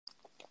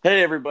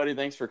Hey, everybody.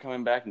 Thanks for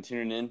coming back and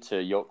tuning in to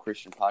Yoke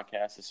Christian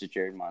Podcast. This is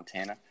Jared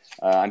Montana.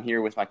 I'm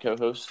here with my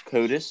co-host,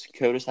 Codis.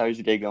 Codis, how's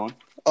your day going?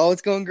 Oh,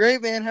 it's going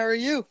great, man. How are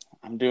you?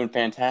 I'm doing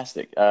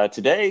fantastic.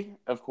 Today,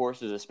 of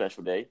course, is a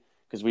special day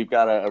because we've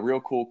got a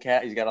real cool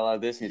cat. He's got a lot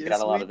of this and he's got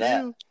a lot of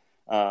that.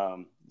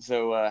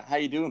 How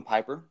you doing,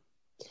 Piper?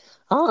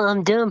 Oh,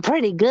 I'm doing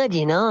pretty good,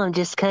 you know. I'm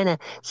just kind of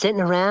sitting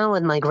around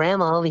with my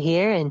grandma over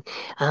here and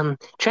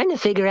trying to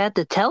figure out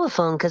the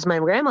telephone because my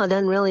grandma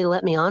doesn't really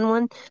let me on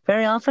one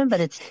very often,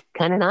 but it's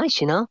kind of nice,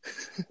 you know.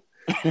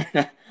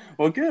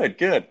 Well,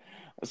 good.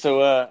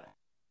 So,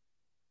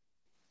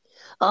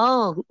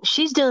 Oh,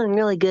 she's doing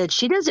really good.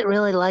 She doesn't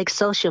really like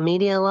social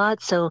media a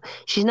lot, so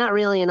she's not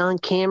really an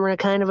on-camera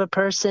kind of a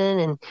person,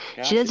 and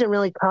she gotcha. doesn't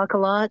really talk a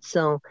lot,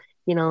 so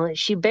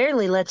she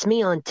barely lets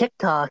me on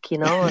TikTok,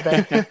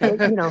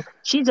 but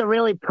she's a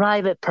really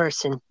private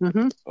person.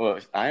 Well,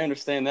 I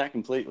understand that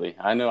completely.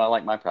 I know I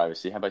like my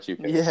privacy. How about you,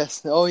 Codis?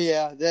 Yes. Oh,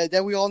 yeah.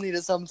 That we all need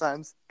it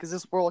sometimes because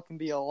this world can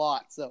be a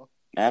lot. So.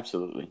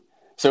 Absolutely.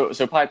 So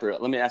Piper,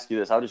 let me ask you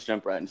this. I'll just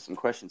jump right into some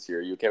questions here.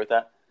 Are you okay with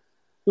that?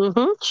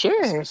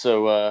 Sure.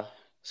 So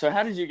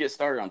how did you get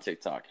started on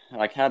TikTok?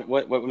 Like,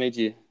 what made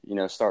you,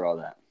 start all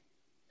that?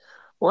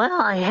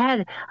 Well, I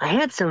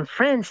had some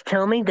friends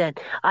tell me that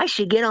I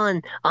should get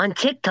on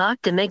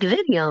TikTok to make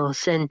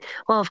videos, and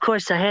well, of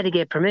course, I had to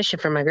get permission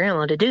from my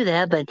grandma to do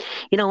that. But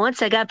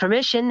once I got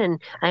permission,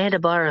 and I had to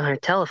borrow her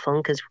telephone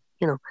because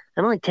I'm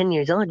only 10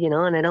 years old,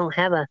 and I don't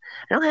have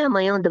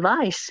my own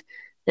device.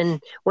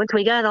 And once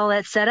we got all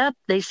that set up,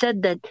 they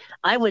said that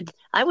I would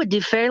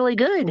do fairly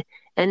good,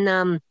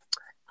 and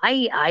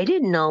I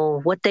didn't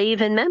know what they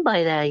even meant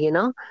by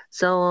that.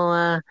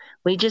 So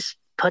we just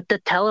put the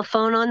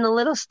telephone on the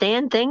little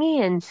stand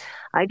thingy, and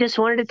I just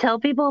wanted to tell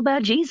people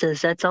about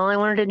Jesus. That's all I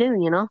wanted to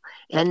do. That's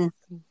And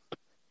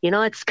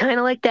it's kind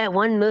of like that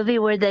one movie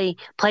where they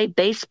play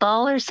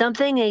baseball or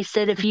something. They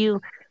said if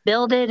you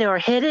build it or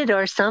hit it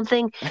or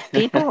something,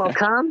 people will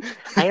come.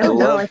 I I don't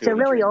know. love It's a Field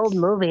of really old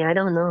Dreams. movie. I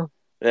don't know.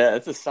 Yeah,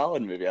 it's a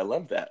solid movie. I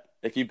love that.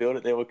 If you build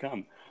it, they will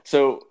come.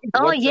 So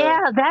Oh what?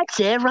 yeah, that's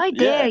it right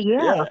there.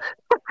 Yeah.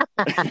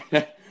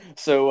 Yeah.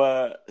 So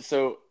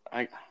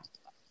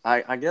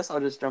I guess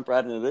I'll just jump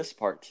right into this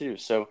part too.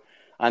 So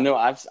I know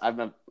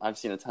I've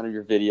seen a ton of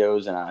your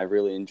videos and I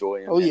really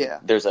enjoy them. Oh, And yeah.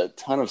 there's a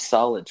ton of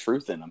solid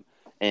truth in them.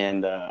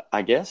 And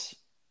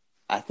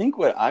I think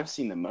what I've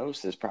seen the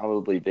most is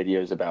probably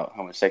videos about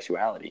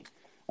homosexuality.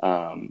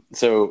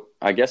 So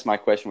I guess my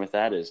question with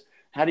that is,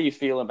 how do you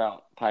feel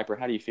about Piper?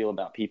 How do you feel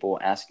about people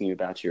asking you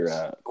about your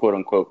quote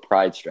unquote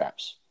pride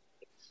straps?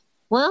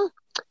 Well,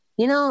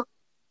 you know,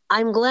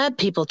 I'm glad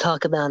people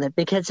talk about it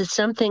because it's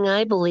something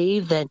I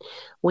believe that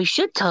we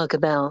should talk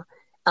about.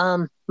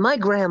 My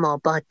grandma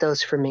bought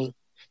those for me.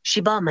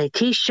 She bought my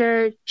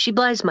T-shirt. She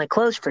buys my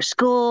clothes for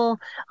school,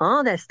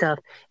 all that stuff.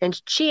 And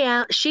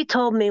she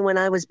told me when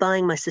I was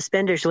buying my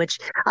suspenders, which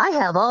I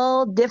have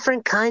all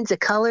different kinds of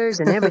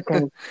colors and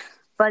everything,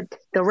 but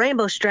the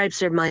rainbow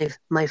stripes are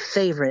my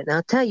favorite. And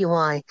I'll tell you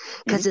why.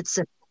 Mm-hmm. Because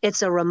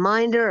it's a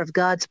reminder of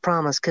God's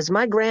promise. Because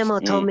my grandma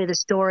told me the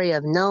story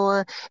of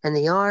Noah and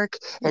the ark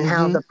and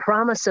how Mm-hmm. the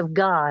promise of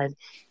God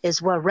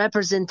is what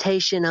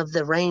representation of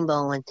the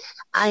rainbow. And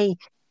I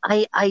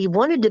I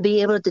wanted to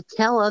be able to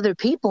tell other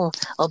people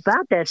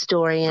about that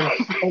story.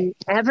 And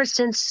ever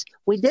since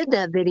we did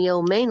that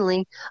video,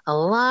 mainly a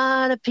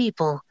lot of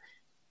people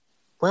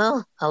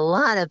a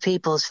lot of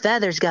people's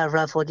feathers got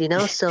ruffled.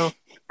 So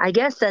I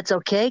guess that's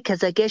okay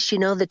because I guess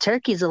the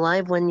turkey's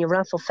alive when you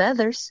ruffle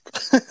feathers.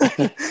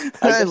 I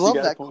I guess you love got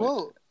a that point.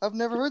 quote. I've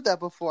never heard that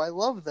before. I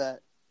love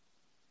that.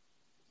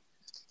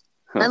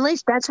 Huh. At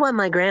least that's what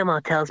my grandma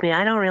tells me.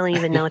 I don't really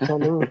even know what that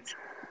means.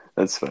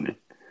 That's funny.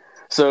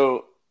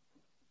 So,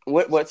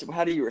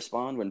 how do you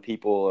respond when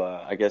people,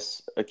 I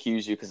guess,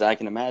 accuse you? Because I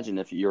can imagine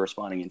if you're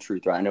responding in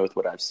truth, right? I know with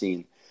what I've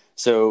seen.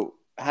 So,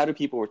 how do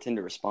people tend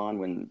to respond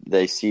when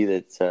they see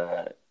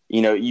that,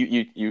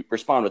 you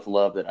respond with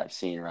love that I've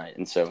seen, right?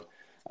 And so,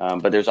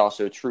 but there's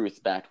also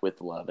truth backed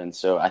with love. And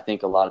so I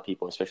think a lot of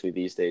people, especially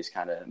these days,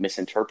 kind of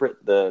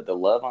misinterpret the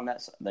love on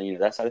that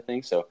side of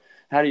things. So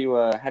how do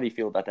you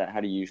feel about that?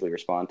 How do you usually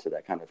respond to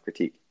that kind of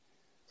critique?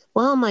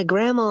 Well, my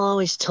grandma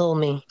always told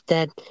me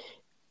that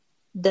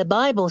the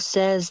Bible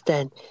says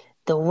that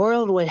the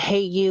world would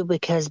hate you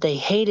because they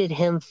hated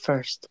him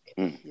first.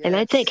 Mm. And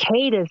I think Yes.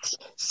 hate is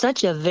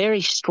such a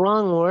very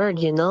strong word.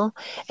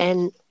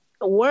 And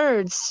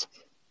words,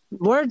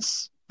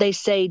 words, they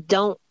say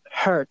don't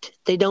hurt.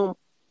 They don't,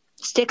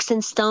 sticks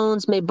and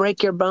stones may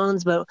break your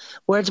bones, but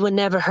words would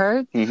never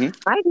hurt. Mm-hmm.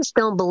 I just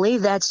don't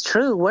believe that's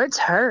true. Words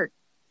hurt,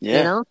 you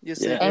Yeah. know? Yes,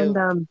 they Yeah. And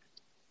do.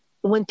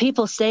 when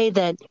people say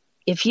that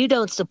if you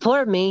don't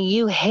support me,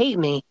 you hate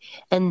me.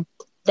 And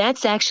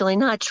that's actually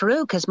not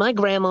true because my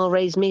grandma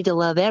raised me to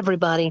love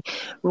everybody,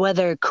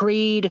 whether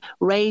creed,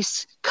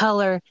 race,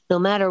 color, no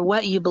matter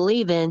what you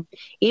believe in.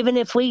 Even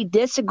if we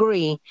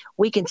disagree,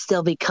 we can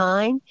still be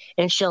kind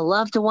and show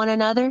love to one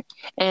another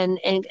and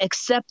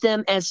accept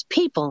them as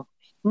people.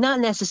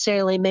 Not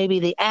necessarily maybe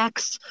the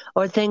acts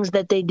or things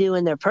that they do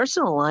in their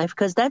personal life,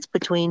 because that's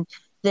between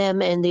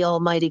them and the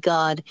Almighty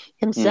God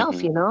Himself,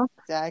 Mm-hmm.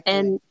 Exactly.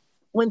 And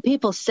when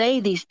people say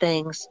these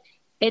things,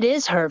 it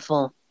is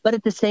hurtful. But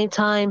at the same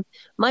time,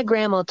 my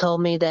grandma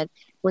told me that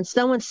when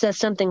someone says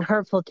something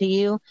hurtful to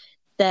you,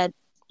 that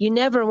you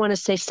never want to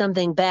say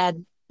something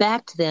bad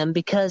back to them,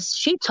 because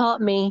she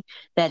taught me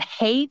that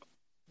hate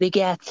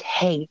begets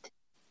hate.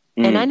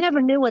 And I Mm.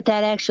 never knew what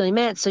that actually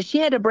meant. So she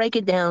had to break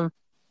it down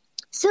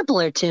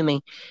simpler to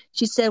me.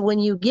 She said, when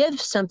you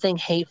give something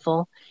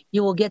hateful,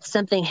 you will get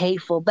something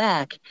hateful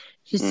back.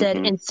 She said,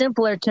 Mm-hmm. in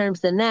simpler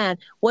terms than that,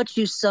 what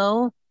you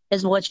sow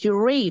is what you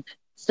reap.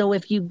 So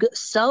if you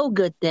sow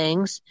good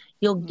things,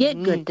 you'll get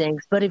Hmm. good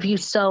things. But if you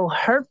sow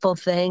hurtful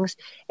things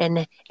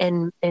and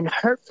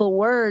hurtful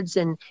words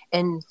and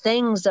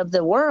things of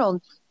the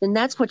world, then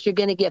that's what you're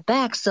going to get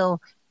back. So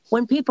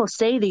when people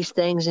say these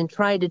things and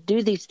try to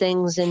do these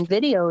things in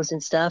videos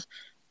and stuff,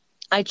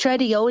 I try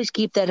to always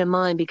keep that in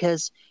mind,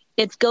 because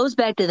it goes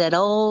back to that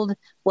old,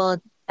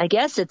 well, I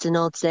guess it's an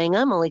old saying.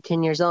 I'm only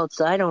 10 years old,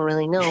 so I don't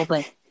really know,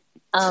 but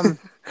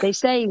they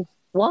say,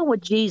 what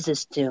would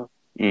Jesus do?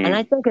 And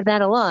I Mm. think of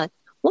that a lot.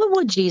 What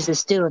would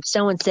Jesus do if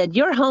someone said,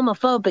 you're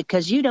homophobic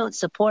because you don't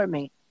support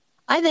me?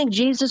 I think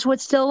Jesus would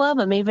still love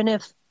him, even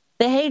if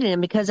they hated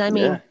him, because I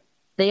mean, Yeah.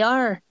 they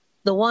are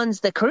the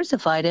ones that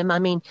crucified him. I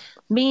mean,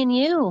 me and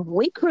you,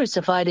 we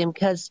crucified him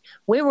because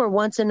we were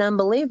once an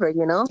unbeliever,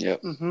 you know?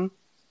 Yep. Hmm.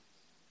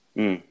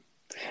 Mm.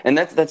 And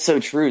that's so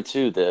true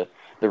too. The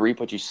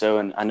reap what you sow.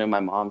 And I know my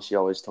mom, she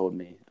always told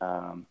me,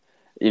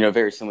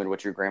 very similar to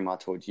what your grandma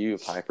told you,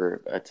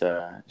 Piper. But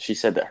she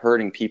said that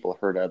hurting people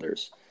hurt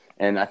others,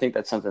 and I think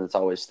that's something that's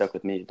always stuck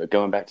with me. But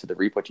going back to the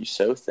reap what you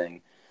sow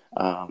thing,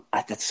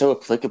 that's so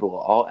applicable to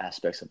all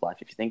aspects of life.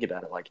 If you think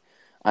about it, like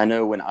I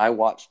know when I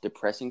watch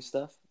depressing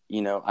stuff,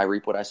 I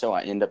reap what I sow.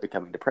 I end up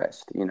becoming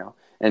depressed.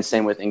 And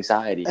same with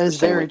anxiety, That or is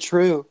same very with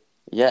true.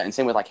 yeah, and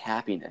same with like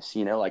happiness,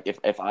 like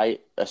if I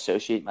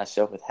associate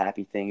myself with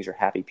happy things or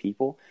happy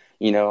people,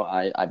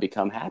 I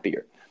become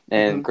happier. Hmm.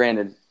 And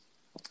granted,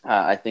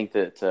 I think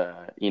that,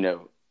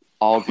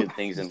 all good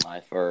things in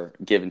life are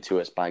given to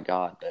us by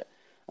God, but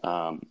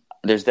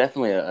there's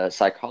definitely a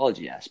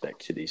psychology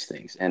aspect to these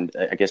things. And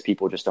I guess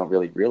people just don't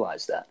really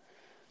realize that.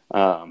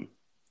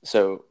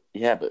 So,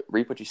 yeah, but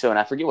reap what you sow. And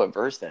I forget what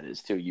verse that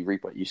is, too. You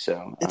reap what you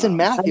sow. It's in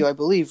Matthew, I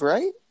believe,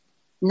 right?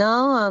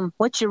 No,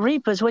 what you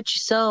reap is what you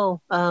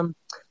sow.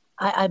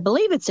 I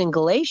believe it's in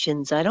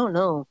Galatians. I don't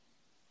know.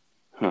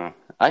 Huh.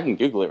 I can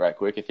Google it right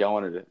quick if y'all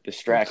wanted to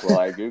distract while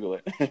I Google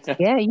it.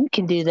 Yeah, you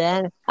can do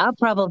that. I'll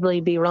probably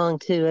be wrong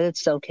too.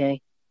 It's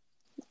okay.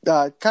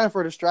 Kind of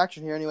for a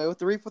distraction here anyway. With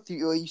the reap what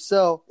you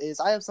sow is,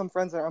 I have some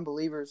friends that are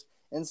unbelievers,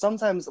 and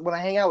sometimes when I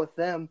hang out with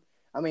them,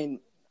 I mean,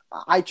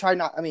 I try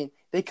not. I mean,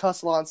 they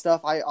cuss a lot and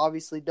stuff. I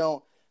obviously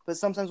don't, but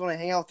sometimes when I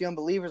hang out with the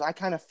unbelievers, I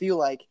kind of feel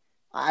like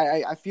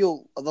I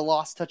feel the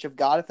lost touch of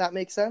God, if that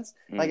makes sense.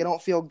 Like I Mm.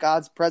 don't feel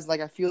God's presence.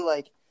 Like I feel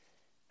like,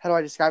 how do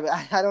I describe it?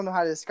 I don't know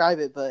how to describe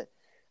it, but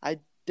I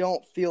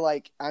don't feel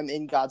like I'm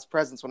in God's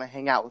presence when I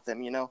hang out with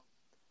them.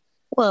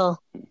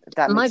 Well, If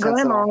that my makes sense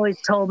at grandma all. always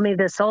told me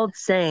this old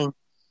saying.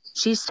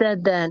 She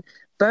said that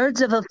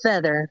birds of a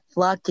feather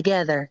flock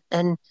together.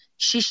 And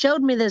she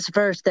showed me this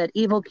verse that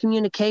evil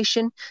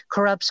communication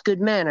corrupts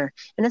good manner.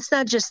 And it's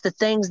not just the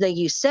things that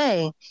you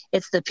say,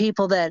 it's the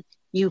people that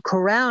you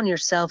surround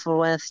yourself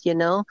with,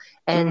 and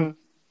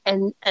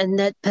Mm-hmm. and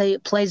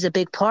that plays a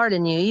big part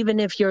in you, even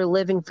if you're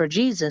living for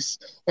Jesus.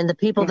 And the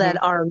people Mm-hmm.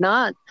 that are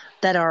not,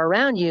 that are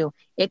around you,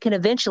 it can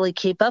eventually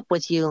keep up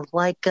with you.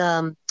 Like,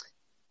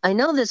 I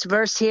know this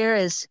verse here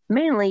is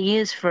mainly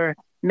used for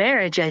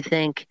marriage, I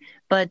think,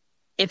 but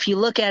if you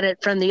look at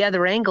it from the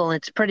other angle,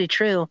 it's pretty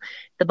true.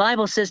 The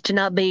Bible says to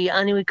not be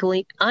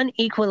unequally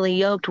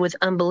yoked with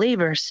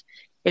unbelievers.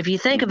 If you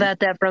think Hmm. about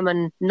that from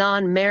a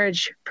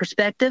non-marriage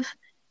perspective,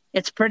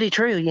 it's pretty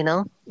true.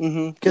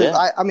 Because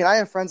Yeah. I mean, I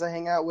have friends I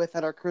hang out with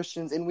that are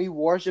Christians, and we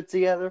worship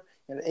together,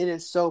 and it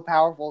is so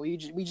powerful. We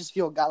just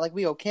feel God. Like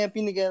we go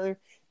camping together,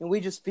 and we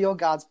just feel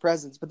God's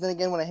presence. But then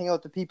again, when I hang out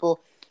with the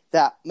people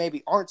that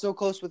maybe aren't so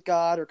close with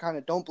God or kind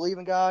of don't believe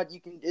in God,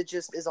 it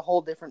just is a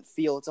whole different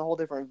feel. It's a whole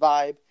different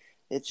vibe.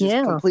 It's just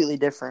Yeah. completely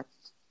different.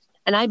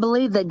 And I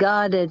believe that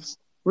God has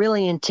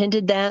really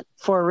intended that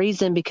for a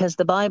reason, because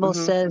the Bible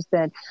Mm-hmm. says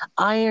that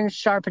iron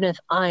sharpeneth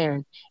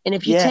iron. And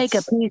if you take a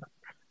Yes. piece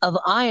of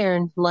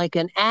iron like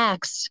an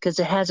axe, because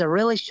it has a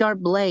really sharp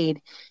blade,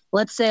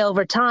 let's say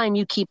over time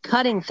you keep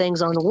cutting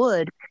things on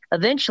wood,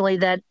 eventually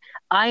that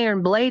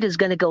iron blade is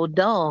going to go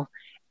dull.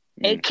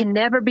 Mm. It can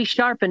never be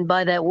sharpened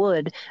by that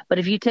wood. But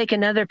if you take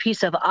another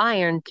piece of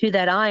iron to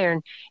that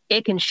iron,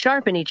 it can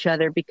sharpen each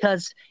other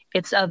because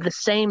it's of the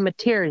same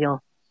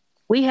material.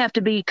 We have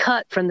to be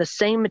cut from the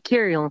same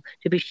material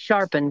to be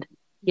sharpened,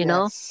 you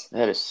know? Yes.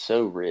 That is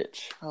so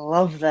rich. I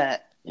love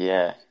that.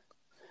 Yeah.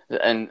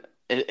 And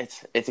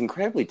it's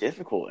incredibly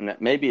difficult. And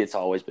maybe it's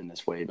always been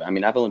this way, but I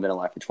mean, I've only been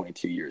alive for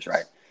 22 years,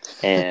 right?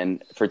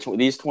 And for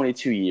these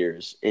 22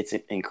 years, it's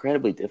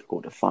incredibly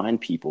difficult to find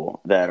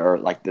people that are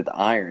like the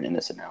iron in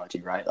this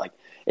analogy, right? Like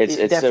It it's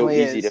so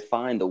definitely easy to is.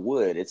 find the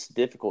wood. It's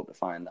difficult to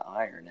find the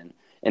iron.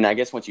 And I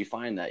guess once you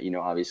find that,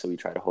 obviously we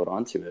try to hold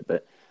on to it.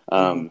 But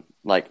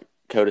Like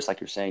Codis, like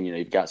you're saying,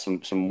 you've got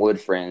some wood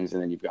friends,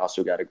 and then you've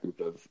also got a group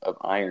of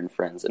iron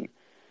friends,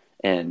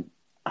 and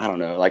I don't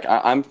know, like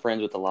I'm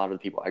friends with a lot of the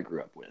people I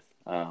grew up with.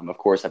 Of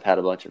course, I've had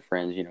a bunch of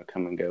friends,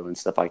 come and go and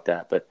stuff like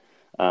that. But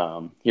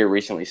here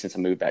recently, since I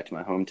moved back to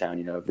my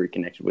hometown, I've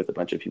reconnected with a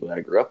bunch of people that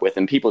I grew up with,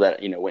 and people that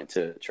went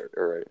to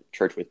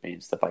church with me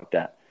and stuff like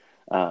that.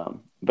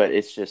 But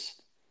it's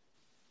just,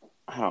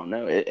 I don't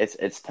know,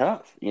 it's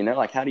tough,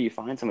 like how do you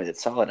find somebody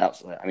that's solid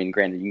outside? I mean,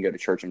 granted, you can go to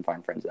church and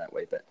find friends that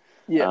way, but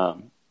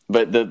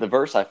but the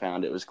verse I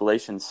found, it was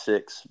Galatians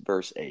 6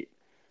 verse 8.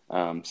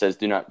 Says,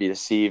 "Do not be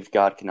deceived.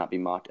 God cannot be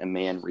mocked. A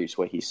man reaps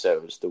what he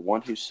sows. The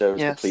one who sows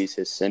to please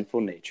his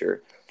sinful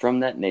nature, from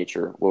that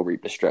nature will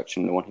reap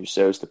destruction. The one who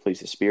sows to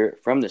please the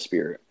Spirit, from the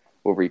Spirit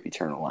will reap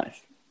eternal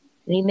life."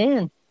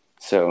 Amen.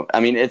 So, I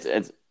mean,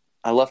 it's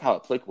I love how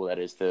applicable that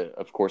is to,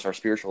 of course, our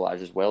spiritual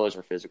lives as well as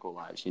our physical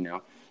lives,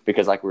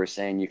 because like we were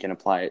saying, you can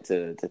apply it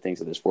to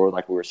things of this world.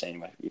 Like we were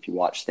saying, if you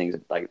watch things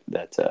like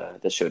that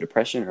that show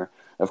depression, or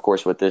of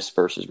course what this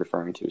verse is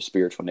referring to is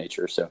spiritual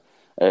nature. So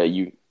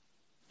you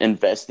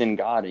invest in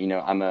God.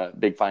 I'm a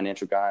big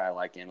financial guy. I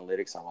like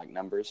analytics. I like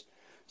numbers.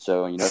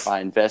 So, if I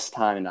invest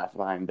time and if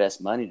I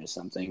invest money into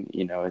something,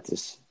 it's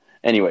just,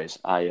 anyways,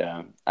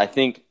 I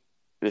think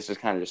this is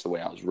kind of just the way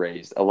I was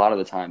raised. A lot of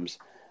the times,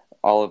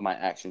 all of my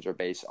actions are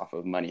based off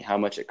of money, how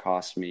much it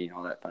costs me,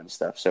 all that fun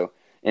stuff. So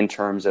in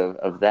terms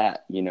of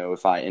that,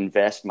 if I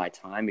invest my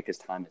time, because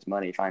time is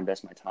money, if I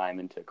invest my time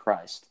into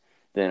Christ,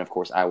 then of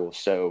course I will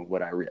sow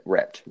what I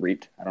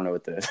reaped. I don't know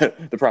what the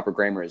the proper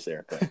grammar is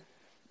there, but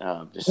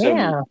just so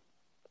neat.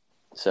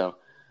 So,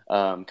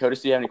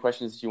 Codis, do you have any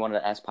questions that you wanted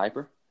to ask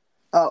Piper?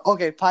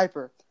 Okay,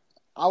 Piper.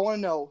 I want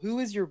to know, who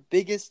is your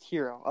biggest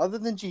hero, other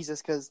than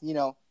Jesus, because,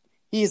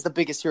 he is the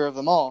biggest hero of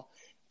them all.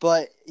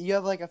 But you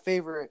have, like, a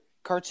favorite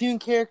cartoon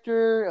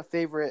character, a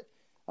favorite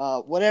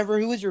whatever.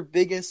 Who is your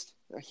biggest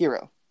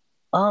hero?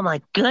 Oh,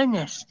 my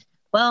goodness.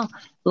 Well,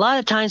 a lot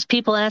of times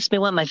people ask me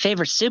what my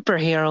favorite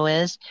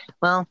superhero is.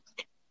 Well,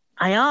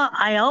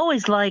 I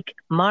always like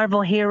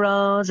Marvel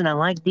heroes and I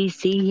like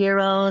DC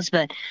heroes,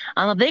 but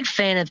I'm a big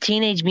fan of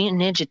Teenage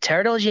Mutant Ninja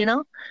Turtles,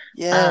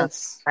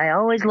 Yes. I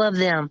always love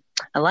them.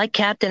 I like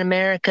Captain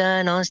America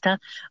and all that stuff,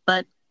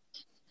 but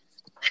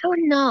I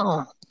don't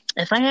know.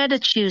 If I had to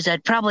choose,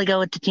 I'd probably go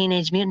with the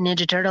Teenage Mutant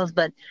Ninja Turtles,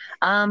 but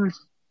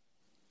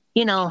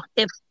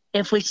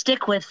if we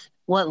stick with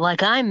what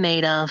like I'm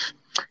made of,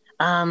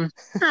 I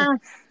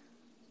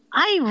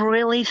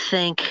really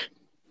think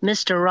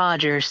Mr.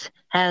 Rogers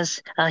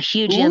has a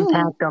huge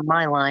impact on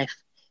my life,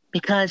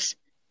 because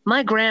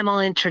my grandma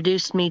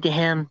introduced me to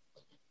him,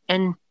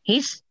 and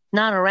he's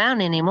not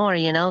around anymore,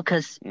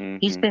 because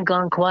he's been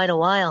gone quite a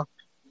while.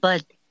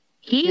 But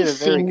he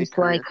seems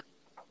like,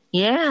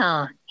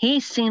 he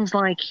seems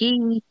like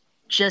he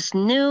just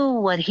knew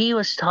what he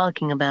was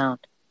talking about,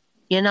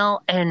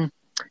 and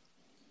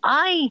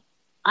I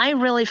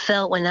really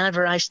felt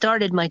whenever I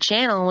started my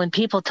channel, when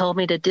people told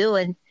me to do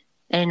it,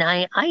 and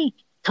I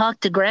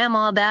talked to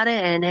Grandma about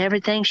it and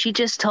everything, she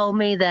just told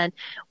me that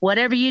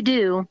whatever you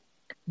do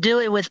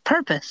it with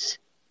purpose.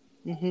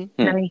 And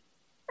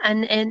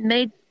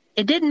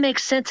it didn't make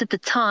sense at the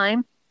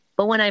time,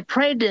 but when I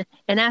prayed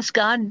and asked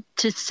God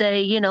to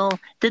say,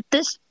 that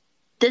this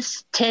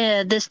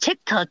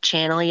TikTok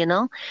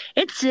channel,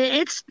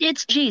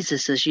 it's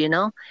Jesus's,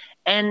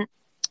 and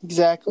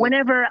exactly.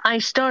 Whenever I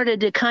started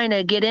to kind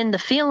of get in the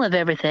feel of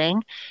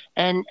everything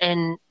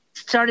and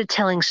started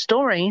telling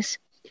stories,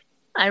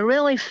 I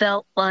really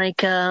felt like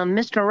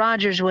Mr.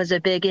 Rogers was a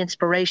big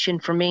inspiration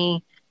for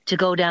me to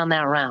go down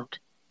that route.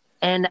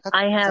 And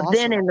I have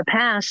been in the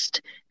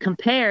past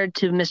compared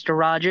to Mr.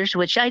 Rogers,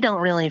 which I don't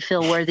really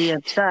feel worthy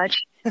of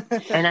such.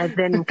 And I've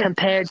been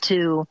compared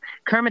to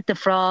Kermit the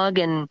Frog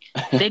and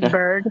Big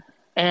Bird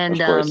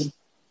and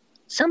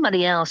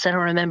somebody else, I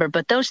don't remember.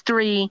 But those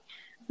three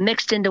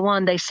mixed into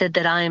one, they said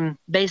that I'm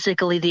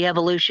basically the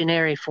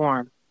evolutionary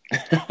form.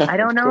 I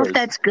don't know if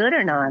that's good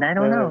or not. I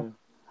don't know.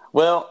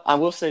 Well, I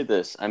will say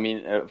this. I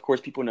mean, of course,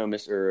 people know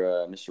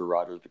Mr.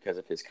 Rogers because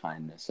of his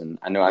kindness, and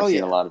I know I've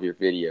seen a lot of your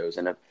videos,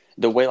 and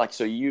the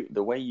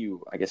way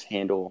you, I guess,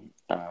 handle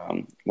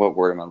what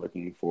word am I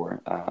looking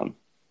for?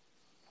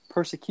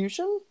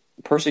 Persecution.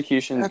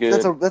 Persecution's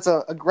good. That's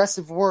a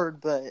aggressive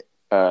word, but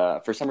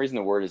for some reason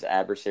the word is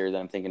adversary that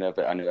I'm thinking of,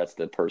 but I know that's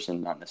the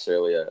person, not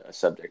necessarily a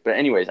subject. But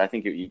anyways, I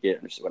think you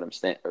get what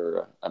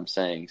I'm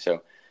saying.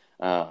 So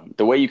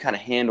the way you kind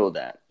of handle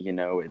that,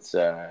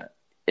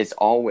 it's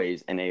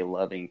always in a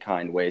loving,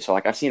 kind way. So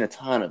like I've seen a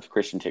ton of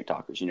Christian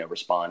TikTokers,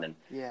 responding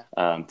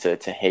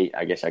to hate,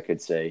 I guess I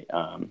could say.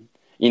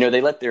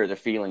 They let their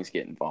feelings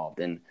get involved.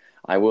 And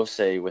I will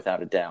say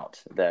without a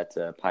doubt that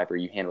Piper,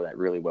 you handle that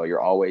really well. You're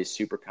always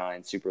super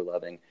kind, super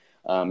loving.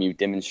 You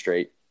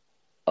demonstrate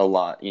a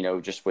lot,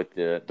 just with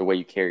the way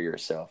you carry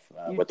yourself.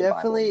 You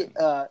definitely,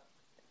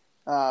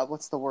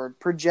 what's the word?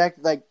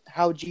 Project like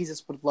how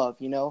Jesus would love,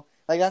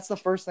 Like that's the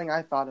first thing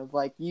I thought of.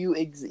 Like you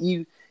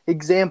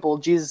example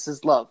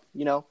Jesus's love,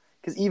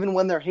 because even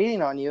when they're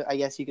hating on you, I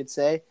guess you could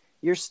say,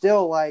 you're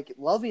still like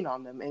loving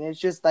on them, and it's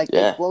just like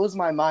it blows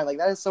my mind. Like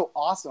that is so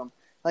awesome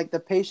like the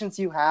patience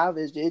you have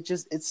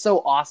it's so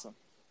awesome.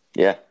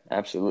 Yeah,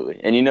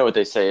 absolutely. And you know what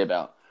they say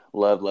about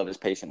love. Love is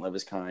patient. Love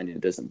is kind. It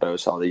doesn't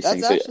boast. All these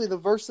That's things. actually the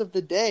verse of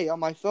the day on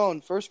my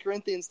phone. 1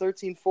 Corinthians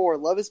 13:4.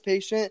 Love is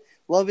patient.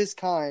 Love is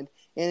kind.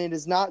 And it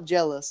is not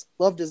jealous.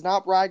 Love does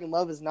not brag. And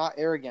love is not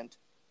arrogant.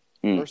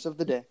 Verse of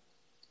the day.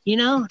 You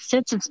know,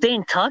 since it's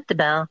being talked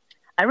about,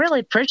 I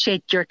really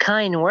appreciate your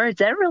kind words.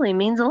 That really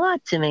means a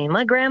lot to me.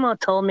 My grandma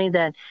told me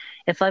that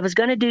if I was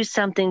going to do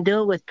something,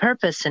 do it with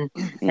purpose. And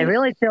I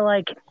really feel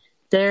like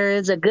there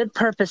is a good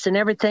purpose in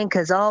everything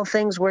because all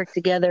things work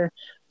together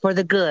for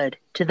the good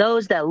to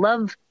those that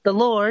love the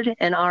Lord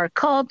and are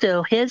called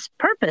to his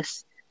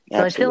purpose.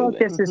 So I feel like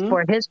this is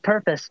for his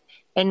purpose.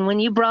 And when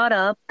you brought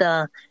up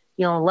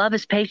love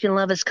is patient,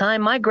 love is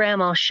kind, my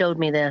grandma showed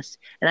me this.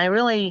 And I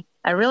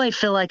really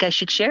feel like I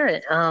should share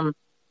it.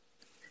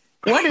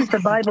 What does the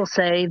Bible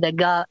say that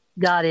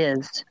God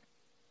is?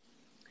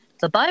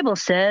 The Bible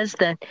says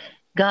that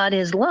God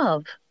is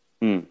love.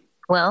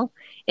 Well,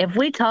 if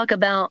we talk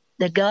about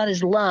that God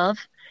is love,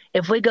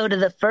 if we go to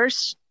the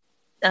first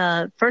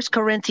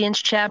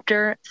Corinthians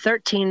chapter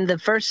 13, the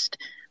first,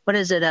 what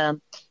is it?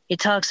 It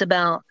talks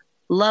about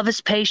love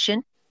is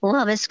patient,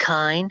 love is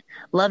kind,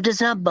 love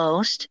does not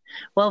boast.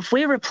 Well, if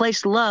we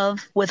replace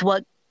love with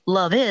what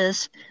love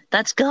is,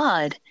 that's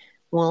God.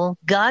 Well,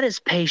 God is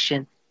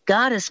patient.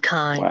 God is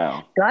kind.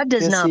 Wow. God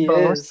does not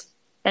boast. Is.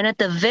 And at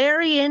the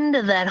very end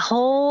of that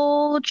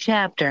whole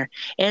chapter,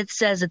 it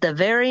says at the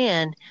very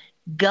end,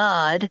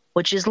 God,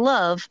 which is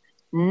love,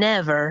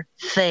 never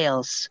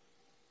fails.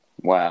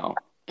 Wow.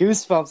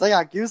 Goosebumps. I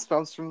got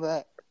goosebumps from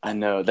that. I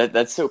know.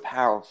 That's so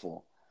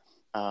powerful.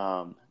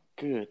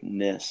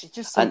 Goodness. It's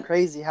just so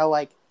crazy how,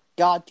 like,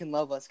 God can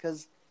love us.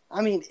 Because,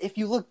 I mean, if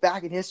you look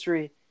back in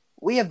history,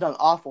 we have done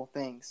awful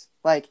things.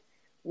 Like,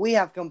 we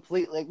have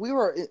completely, like, we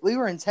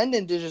were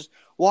intending to just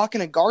walk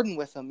in a garden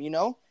with him, you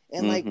know?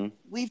 And, like,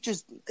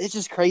 it's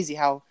just crazy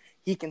how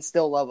he can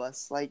still love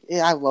us. Like,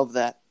 I love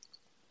that.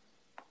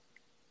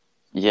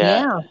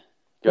 Yeah.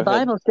 The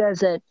Bible says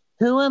that,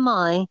 who am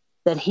I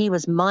that he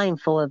was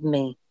mindful of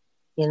me?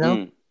 You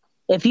know?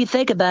 If you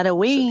think about it,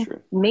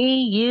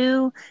 me,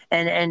 you,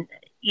 and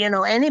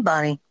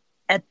anybody,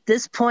 at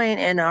this point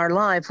in our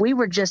life, we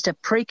were just a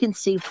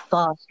preconceived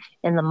thought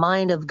in the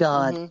mind of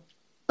God.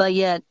 But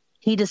yet,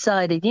 he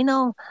decided,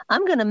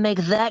 I'm going to make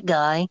that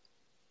guy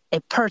a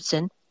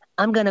person.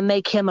 I'm going to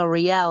make him a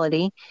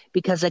reality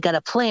because I got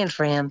a plan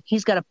for him.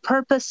 He's got a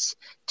purpose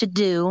to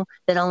do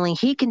that only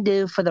he can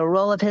do for the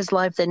role of his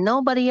life that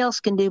nobody else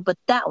can do but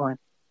that one.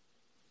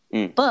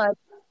 But at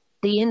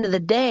the end of the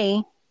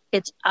day,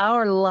 it's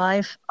our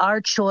life, our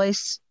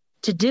choice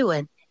to do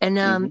it.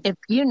 And if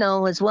you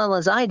know as well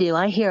as I do,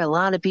 I hear a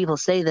lot of people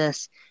say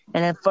this.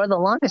 And for the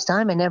longest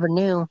time, I never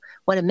knew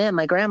what it meant.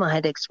 My grandma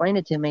had to explain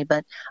it to me.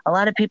 But a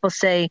lot of people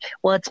say,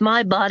 well, it's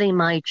my body,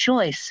 my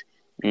choice.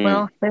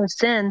 Well, in a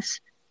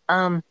sense,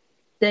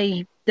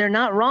 they're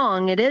not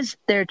wrong. It is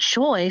their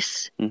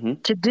choice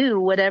to do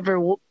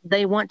whatever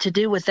they want to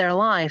do with their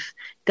life.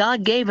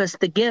 God gave us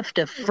the gift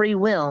of free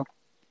will.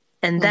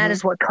 And that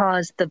is what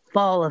caused the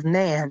fall of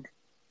man.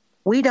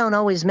 We don't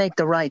always make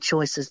the right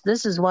choices.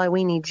 This is why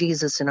we need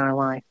Jesus in our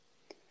life.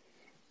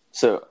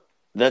 So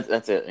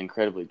that's an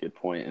incredibly good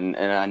point. And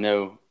I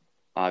know,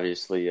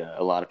 obviously,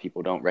 a lot of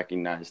people don't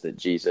recognize that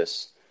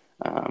Jesus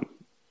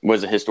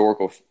was a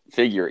historical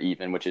figure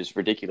even, which is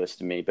ridiculous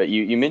to me. But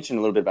you mentioned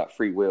a little bit about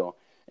free will,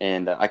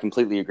 and I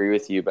completely agree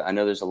with you. But I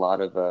know there's a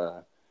lot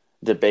of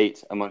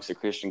debate amongst the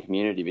Christian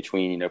community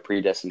between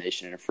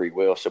predestination and free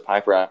will. So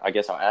Piper, I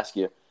guess I'll ask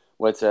you,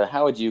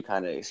 how would you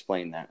kind of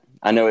explain that?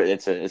 I know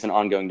it's an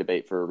ongoing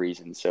debate for a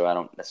reason, so I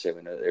don't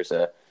necessarily know that there's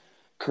a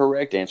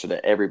correct answer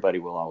that everybody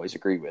will always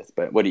agree with.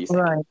 But what do you think?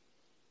 Right.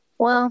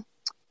 Well,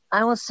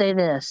 I will say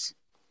this: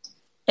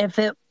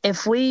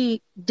 if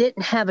we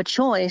didn't have a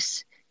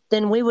choice,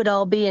 then we would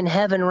all be in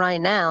heaven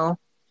right now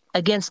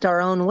against our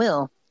own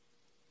will.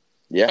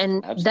 Yeah,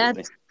 and absolutely.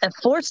 That's a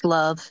forced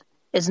love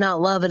is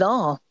not love at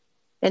all.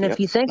 And if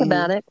you think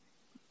about it,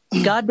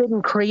 God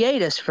didn't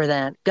create us for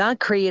that. God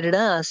created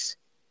us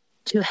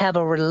to have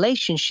a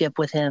relationship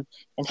with him.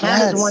 And how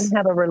does one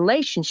have a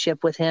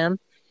relationship with him?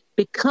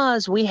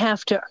 Because we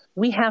have to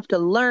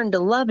learn to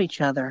love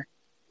each other.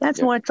 That's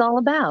what it's all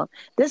about.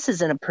 This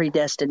isn't a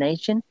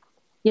predestination.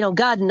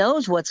 God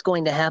knows what's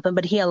going to happen,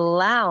 but he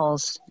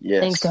allows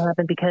things to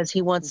happen because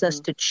he wants us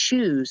to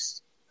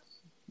choose.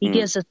 He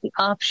gives us the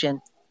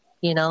option.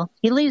 He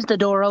leaves the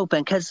door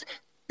open because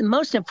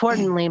most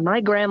importantly,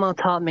 my grandma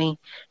taught me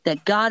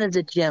that God is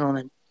a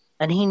gentleman.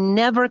 And he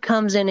never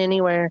comes in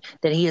anywhere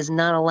that he is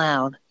not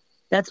allowed.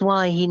 That's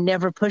why he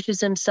never pushes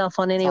himself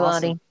on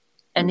anybody. Awesome.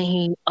 And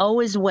he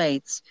always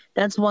waits.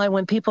 That's why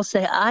when people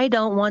say, I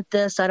don't want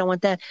this, I don't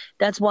want that,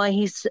 that's why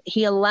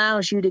he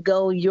allows you to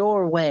go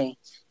your way.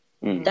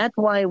 That's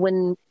why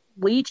when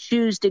we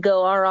choose to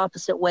go our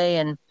opposite way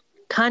and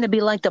kind of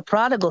be like the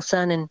prodigal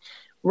son and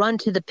run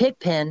to the pig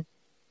pen,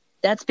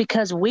 that's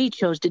because we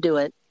chose to do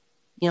it.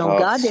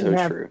 God didn't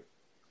have... True.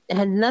 It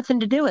had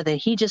nothing to do with it.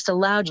 He just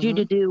allowed you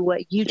to do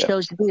what you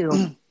chose to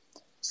do.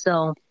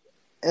 So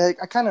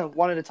I kind of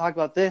wanted to talk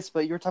about this,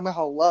 but you were talking about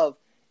how love,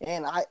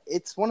 and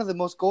it's one of the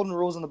most golden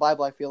rules in the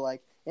Bible, I feel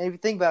like. And if you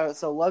think about it,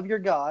 so love your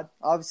God,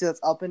 obviously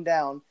that's up and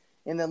down,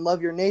 and then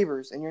love your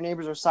neighbors, and your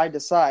neighbors are side to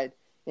side.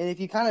 And if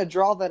you kind of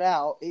draw that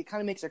out, it kind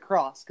of makes a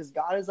cross, because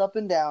God is up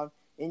and down,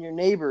 and your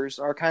neighbors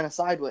are kind of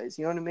sideways.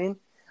 You know what I mean?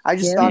 I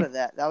just Yeah. thought of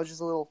that. That was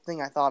just a little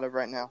thing I thought of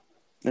right now.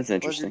 That's Love your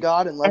interesting.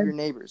 God and love And- your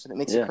neighbors, and it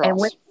makes Yeah. a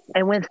cross.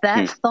 And with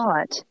that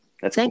thought,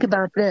 That's think cool.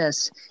 about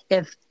this.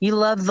 If you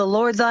love the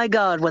Lord thy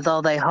God with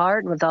all thy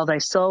heart, with all thy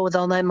soul, with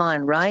all thy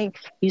mind, right?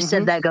 You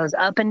said that goes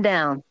up and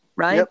down,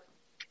 right? Yep.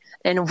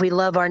 And if we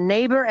love our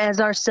neighbor as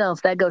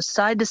ourselves, that goes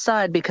side to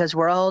side because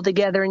we're all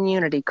together in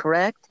unity,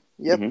 correct?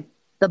 Yep. Mhm.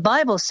 The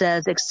Bible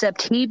says,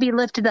 except he be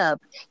lifted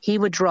up, he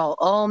would draw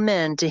all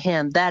men to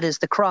him. That is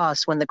the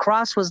cross. When the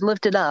cross was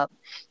lifted up,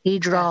 he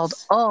drawed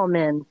Yes. all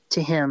men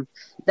to him.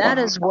 That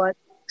Wow. is what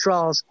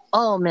draws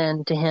all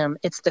men to him.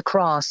 It's the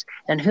cross.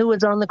 And who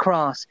was on the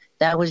cross?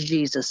 That was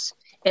Jesus.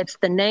 It's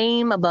the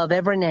name above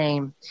every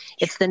name.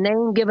 It's the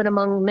name given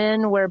among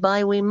men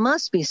whereby we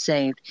must be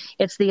saved.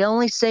 It's the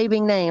only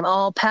saving name.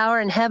 All power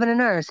in heaven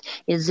and earth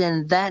is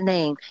in that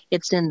name.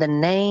 It's in the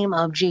name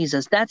of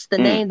Jesus. That's the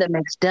name that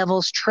makes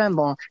devils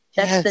tremble.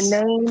 That's the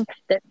Yes. name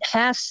that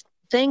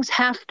things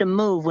have to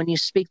move when you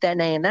speak that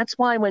name. That's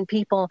why when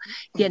people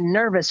get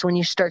nervous when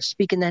you start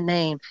speaking that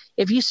name,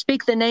 if you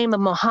speak the name of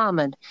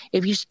Muhammad,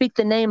 if you speak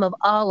the name of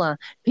Allah,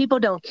 people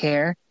don't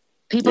care.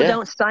 People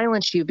don't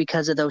silence you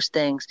because of those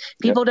things.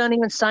 People don't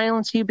even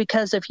silence you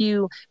because if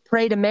you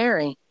pray to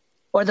Mary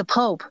or the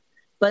Pope.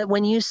 But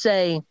when you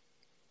say,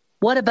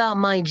 what about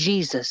my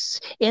Jesus?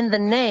 In the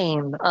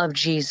name of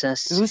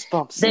Jesus,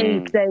 Goosebumps.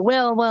 they say,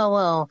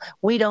 well,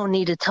 we don't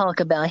need to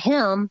talk about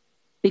him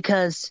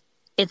because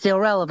it's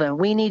irrelevant.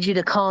 We need you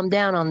to calm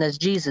down on this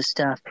Jesus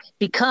stuff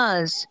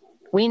because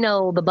we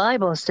know the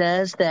Bible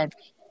says that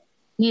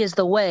he is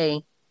the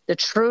way, the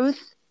truth,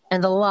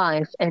 and the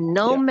life, and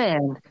no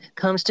man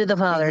comes to the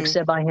Father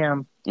except by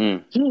him.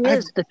 Mm. He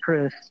is the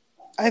truth.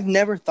 I've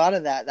never thought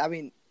of that. I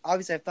mean,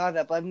 obviously I've thought of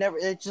that, but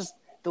it's just,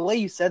 the way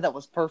you said that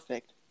was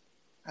perfect.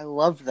 I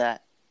loved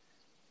that.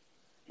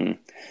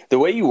 The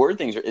way you word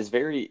things is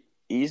very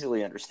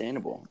easily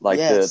understandable. Like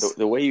Yes.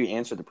 the way you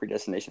answer the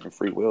predestination and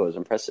free will is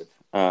impressive.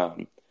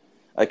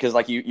 Because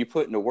like you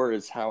put into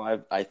words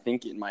how I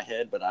think it in my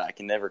head, but I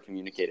can never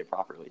communicate it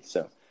properly.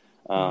 So,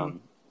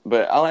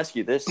 but I'll ask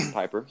you this,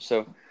 Piper.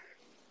 So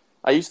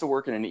I used to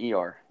work in an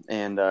ER,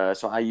 and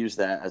so I used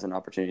that as an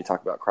opportunity to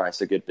talk about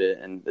Christ a good bit.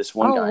 And this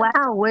one guy.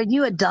 Wow. Were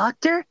you a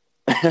doctor?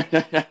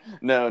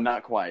 No,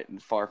 not quite.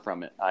 Far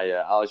from it. I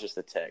was just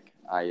a tech.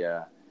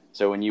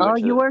 So when you went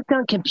to you worked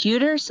on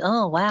computers?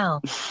 Oh, wow.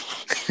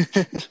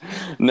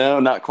 No,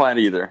 not quite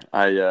either.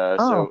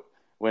 So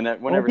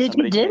whenever What did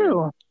somebody you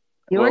do?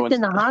 You worked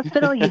in the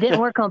hospital, you didn't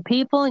work on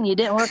people, and you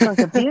didn't work on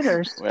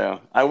computers.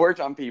 Well, I worked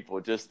on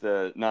people, just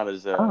not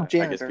as I guess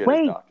janitor. good as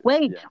Wait,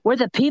 doctors. were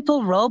the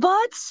people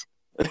robots?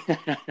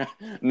 Yeah.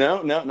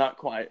 No, not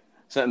quite.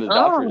 So the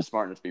doctors are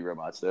smart enough to be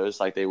robots, though. It's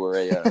like they were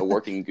a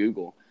working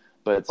Google.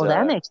 But Well,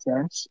 that makes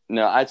sense.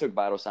 no, I took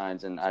vital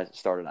signs and I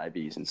started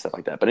IVs and stuff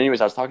like that. But anyways,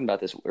 I was talking about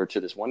this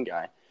to this one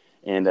guy,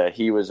 and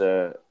he was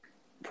a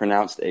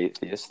pronounced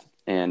atheist,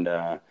 and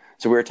so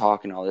we were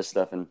talking all this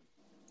stuff, and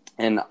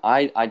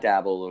I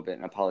dabble a little bit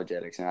in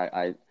apologetics, and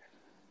I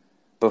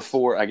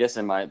before, I guess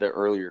in the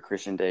earlier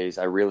Christian days,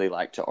 I really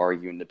liked to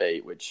argue and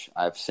debate, which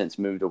I've since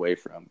moved away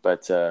from.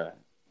 But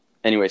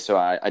anyway, so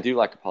I do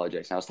like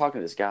apologetics. And I was talking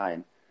to this guy,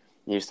 and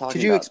he was talking.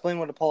 Could you explain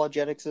what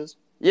apologetics is?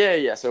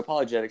 Yeah. So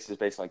apologetics is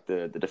basically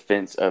like the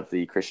defense of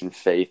the Christian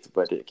faith,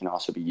 but it can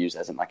also be used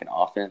as like an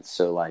offense.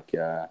 So like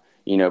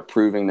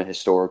proving the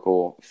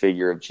historical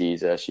figure of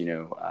Jesus,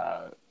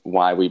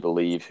 why we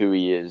believe who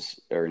he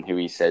is or who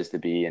he says to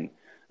be, and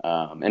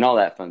all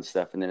that fun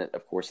stuff. And then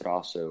of course it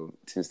also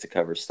tends to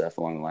cover stuff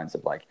along the lines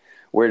of like,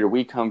 where did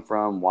we come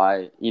from?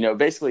 Why,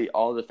 basically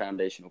all the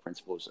foundational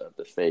principles of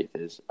the faith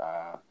is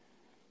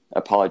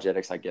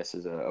apologetics, I guess,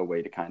 is a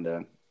way to kind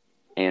of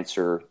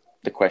answer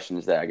the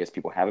questions that I guess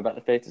people have about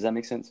the faith. Does that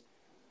make sense?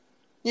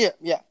 Yeah.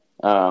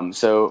 But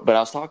I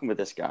was talking with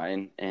this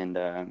guy,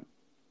 and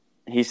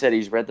he said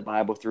he's read the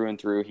Bible through and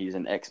through. He's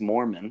an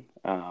ex-Mormon,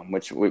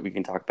 which we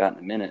can talk about in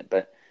a minute.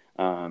 But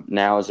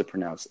now is a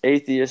pronounced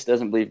atheist,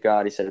 doesn't believe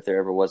God. He said if there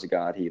ever was a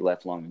God, he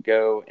left long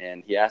ago.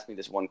 And he asked me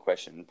this one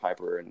question,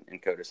 Piper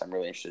and Codis. I'm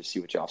really interested to see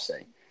what y'all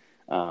say.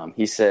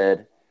 He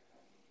said,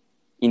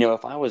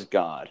 if I was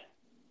God,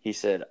 he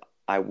said,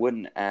 I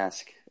wouldn't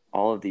ask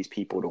all of these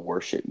people to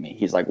worship me.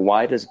 He's like,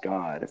 why does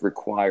God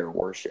require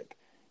worship?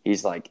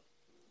 He's like,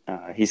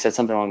 he said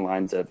something along the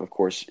lines of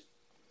course,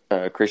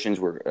 Christians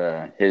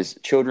were his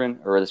children,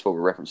 or that's what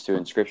we're referenced to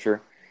in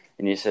Scripture.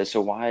 And he says,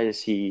 so why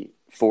does he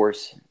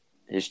force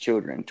his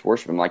children to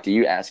worship him? Like, do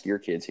you ask your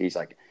kids? He's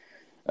like,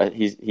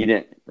 he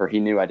didn't, or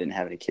he knew I didn't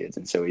have any kids,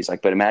 and so he's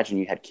like, but imagine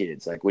you had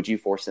kids. Like, would you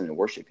force them to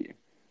worship you?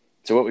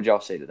 So, what would y'all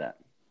say to that?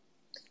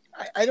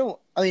 I don't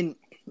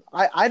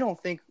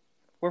think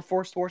we're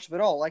forced to worship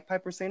at all. Like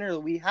Piper was saying earlier,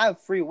 we have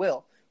free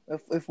will.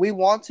 If we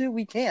want to,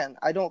 we can.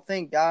 I don't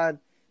think God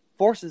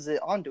forces it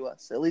onto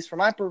us. At least from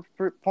my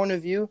point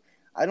of view,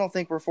 I don't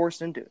think we're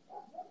forced into it.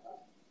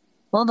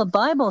 Well, the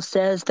Bible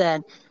says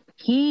that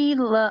we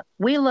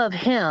love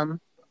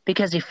him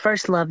because he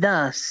first loved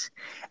us.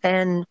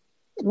 And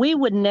we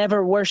would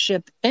never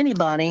worship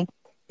anybody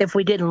if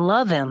we didn't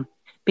love him,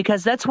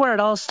 because that's where it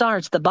all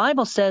starts. The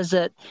Bible says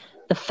that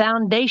the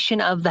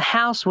foundation of the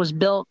house was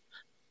built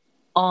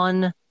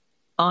on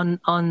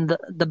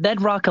the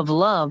bedrock of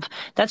love.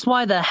 That's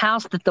why the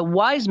house that the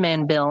wise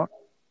man built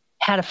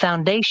had a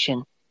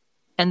foundation.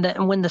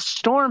 And when the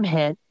storm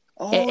hit,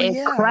 it I know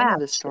this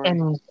crashed, story.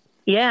 and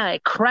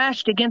it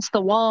crashed against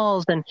the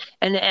walls, and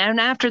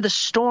after the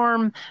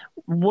storm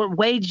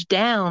waged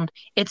down,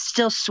 it's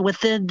still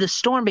within the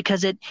storm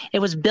because it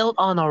was built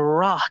on a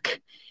rock.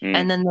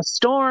 And then the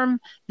storm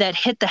that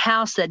hit the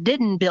house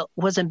that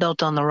wasn't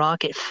built on the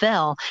rock, it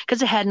fell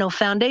because it had no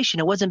foundation.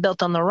 It wasn't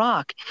built on the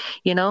rock,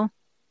 you know.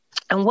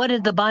 And what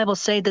did the Bible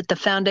say that the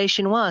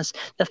foundation was?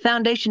 The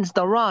foundation's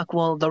the rock.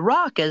 Well, the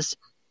rock is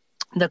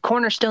the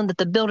cornerstone that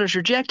the builders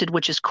rejected,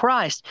 which is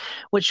Christ,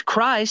 which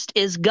Christ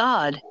is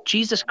God.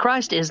 Jesus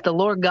Christ is the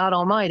Lord God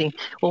Almighty.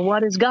 Well,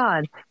 what is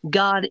God?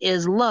 God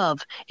is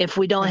love. If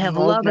we don't have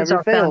love as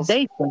our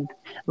foundation,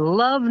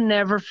 love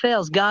never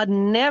fails. God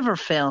never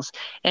fails.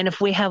 And if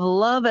we have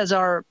love as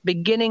our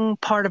beginning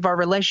part of our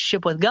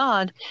relationship with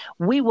God,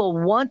 we will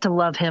want to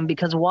love him,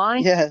 because why?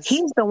 Yes.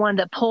 He's the one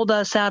that pulled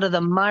us out of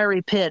the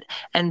miry pit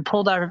and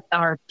pulled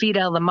our feet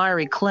out of the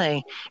miry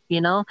clay.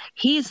 You know,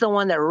 he's the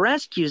one that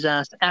rescues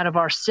us out of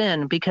our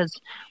sin, because,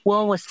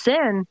 well, with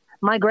sin,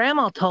 my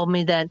grandma told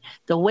me that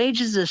the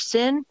wages of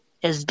sin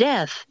is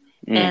death.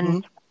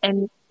 And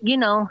you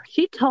know,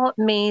 she taught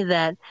me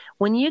that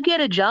when you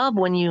get a job,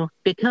 when you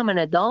become an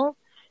adult,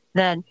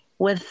 that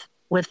with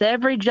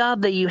every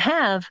job that you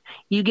have,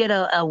 you get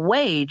a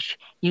wage,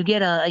 you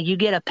get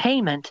a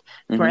payment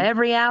for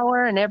every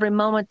hour and every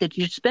moment that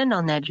you spend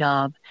on that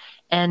job.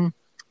 And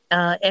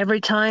every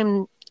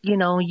time, you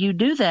know, you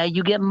do that,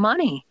 you get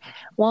money.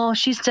 Well,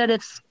 she said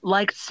it's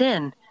like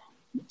sin.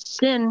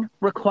 Sin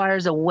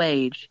requires a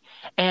wage.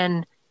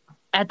 And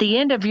at the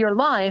end of your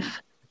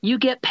life, you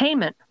get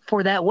payment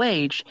for that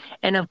wage.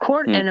 And of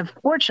course, and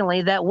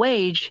unfortunately, that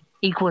wage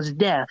equals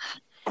death.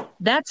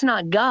 That's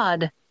not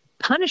God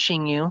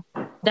punishing you.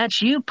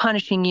 That's you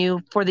punishing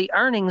you for the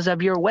earnings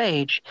of your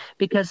wage,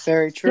 because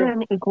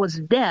sin equals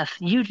death.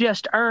 You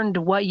just earned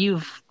what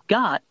you've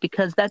got,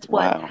 because that's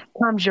what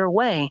comes your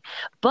way.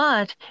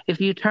 But if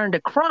you turn to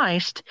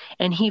Christ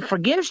and he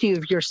forgives you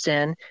of your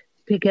sin,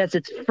 because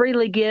it's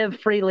freely give,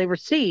 freely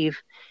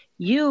receive,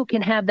 you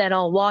can have that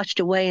all washed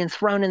away and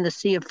thrown in the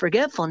sea of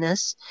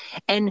forgetfulness.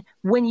 And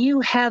when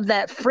you have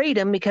that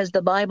freedom, because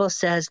the Bible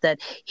says that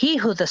he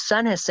who the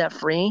Son has set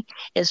free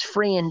is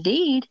free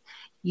indeed,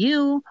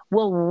 you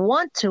will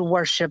want to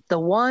worship the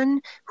one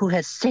who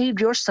has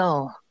saved your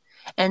soul.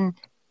 And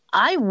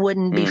I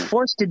wouldn't be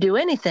forced to do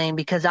anything,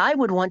 because I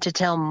would want to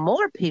tell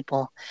more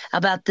people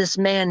about this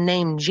man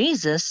named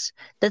Jesus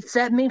that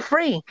set me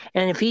free.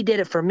 And if he did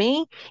it for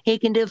me, he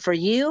can do it for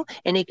you,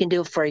 and he can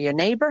do it for your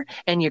neighbor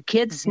and your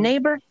kid's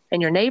neighbor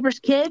and your neighbor's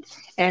kid.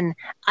 And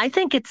I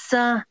think it's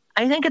a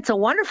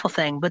wonderful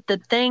thing. But the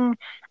thing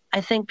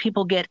I think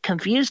people get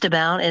confused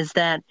about is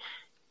that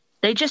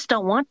they just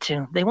don't want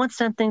to. They want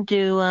something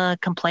to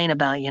complain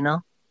about, you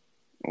know?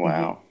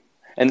 Wow.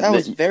 And that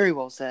was very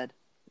well said.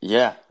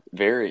 Yeah.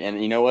 Very. And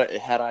you know what?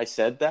 Had I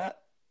said that,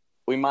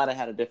 we might have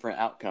had a different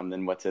outcome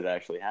than what's had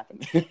actually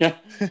happened.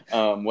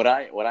 What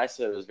I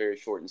said was very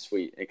short and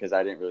sweet, because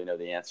I didn't really know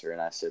the answer.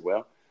 And I said,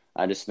 well,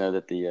 I just know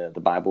that the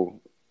Bible,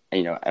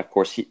 you know, of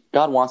course,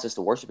 God wants us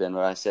to worship him.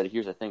 But I said,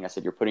 here's the thing. I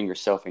said, you're putting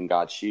yourself in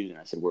God's shoes. And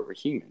I said, we're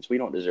humans. We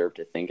don't deserve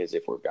to think as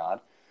if we're God.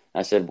 And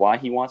I said, why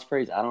he wants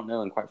praise, I don't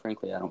know. And quite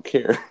frankly, I don't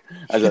care.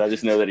 I said, I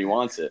just know that he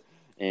wants it.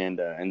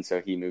 And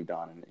so he moved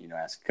on and, you know,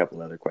 asked a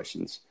couple of other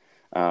questions.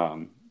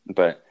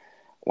 But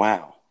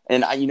wow.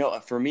 And you know,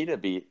 for me to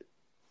be,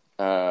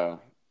 I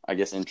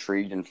guess,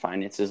 intrigued in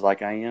finances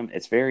like I am,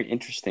 it's very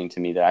interesting to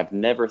me that I've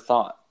never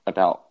thought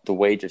about the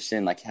wage of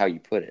sin, like how you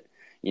put it.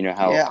 You know,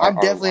 how I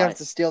definitely have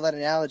to steal that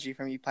analogy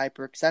from you,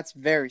 Piper, because that's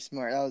very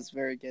smart. That was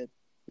very good.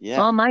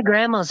 Yeah. Oh, my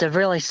grandma's a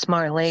really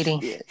smart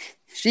lady.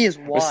 She is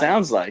wise. It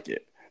sounds like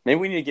it. Maybe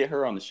we need to get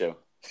her on the show.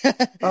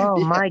 Oh,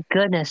 my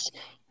goodness.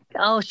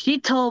 Oh, she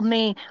told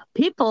me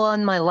people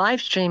on my live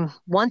stream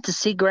want to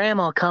see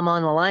Grandma come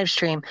on the live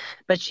stream,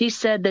 but she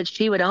said that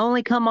she would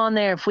only come on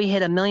there if we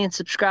hit 1 million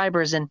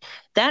subscribers, and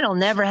that'll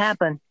never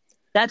happen.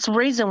 That's the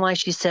reason why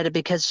she said it,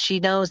 because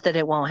she knows that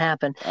it won't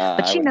happen.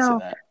 But you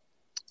know,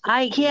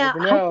 I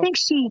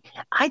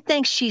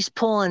think she's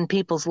pulling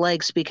people's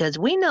legs, because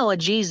we know a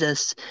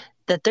Jesus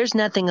that there's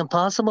nothing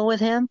impossible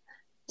with him.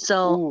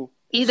 So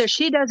either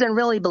she doesn't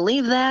really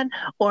believe that,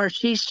 or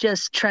she's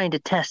just trying to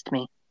test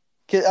me.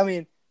 I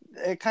mean,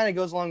 it kind of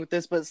goes along with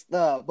this,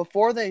 but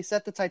before they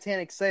set the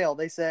Titanic sail,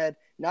 they said,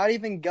 not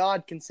even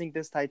God can sink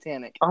this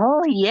Titanic.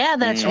 Oh, yeah,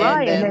 that's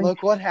right. And then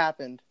look what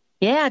happened.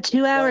 Yeah,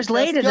 2 hours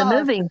later, the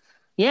movie.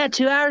 Yeah,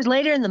 2 hours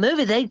later in the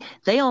movie,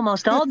 they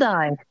almost all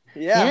died.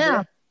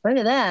 Yeah, look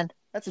at that.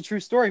 That's a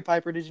true story,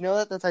 Piper. Did you know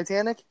that, the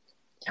Titanic?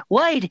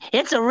 Wait,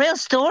 it's a real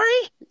story?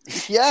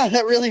 Yeah,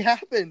 that really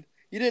happened.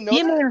 You didn't know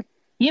You that? mean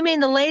you mean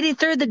the lady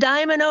threw the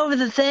diamond over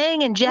the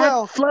thing and Jack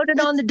Well, floated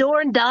on it's the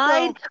door and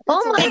died? it's a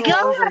Oh my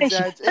little over gosh,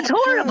 that's exaggerated.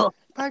 horrible.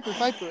 Piper,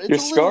 it's You're a little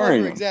scarring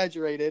over him.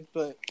 exaggerated,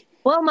 but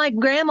Well, my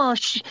grandma,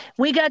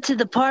 we got to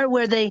the part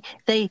where they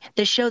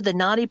showed the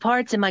naughty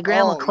parts, and my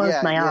grandma oh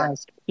closed my yeah.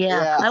 eyes. Yeah,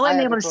 Yeah, I I wasn't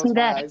had able to to see close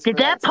my that. eyes Did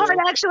for that that part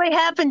too. actually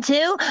happen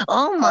too?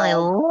 Oh my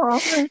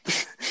Lord!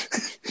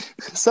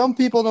 Some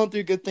people don't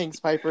do good things,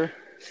 Piper.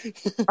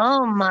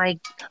 Oh my!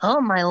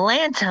 Oh my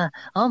Lanta!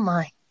 Oh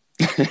my!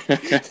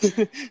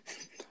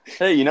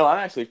 Hey, you know, I'm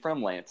actually from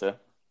Atlanta.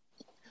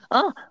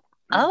 Oh,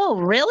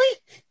 oh, really?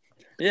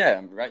 Yeah,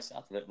 I'm right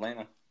south of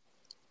Atlanta.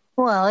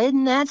 Well,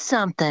 isn't that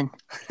something?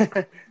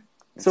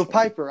 So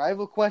Piper, I have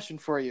a question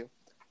for you.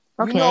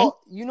 Okay.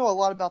 You know a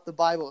lot about the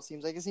Bible.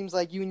 It seems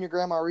like you and your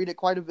grandma read it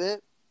quite a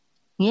bit.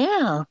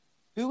 Yeah.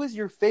 Who is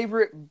your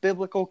favorite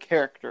biblical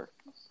character?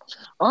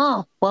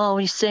 Oh, well,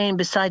 are you saying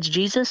besides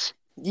Jesus?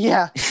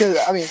 Yeah, because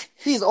I mean,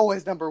 he's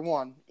always number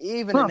one,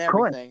 even Well, in of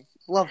course. everything.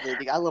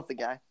 I love the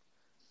guy.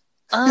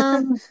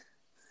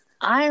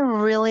 I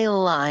really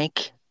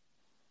like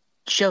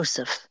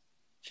Joseph.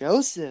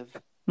 Joseph.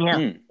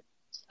 Yeah.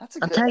 That's a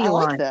I'll good. tell I you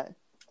like why.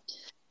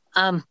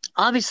 that.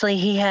 Obviously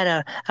he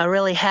had a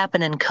really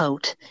happening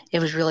coat. It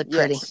was really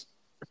pretty. Yes.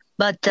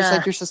 But Just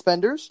like your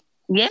suspenders.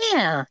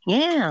 yeah.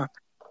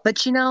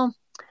 But you know,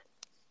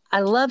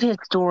 I love his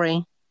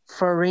story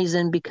for a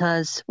reason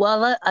because,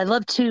 well, I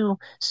love two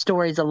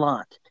stories a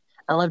lot.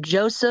 I love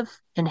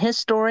Joseph and his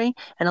story,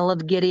 and I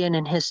love Gideon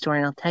and his story,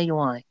 and I'll tell you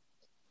why.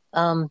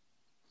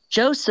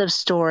 Joseph's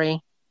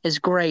story is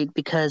great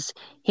because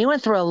he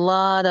went through a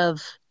lot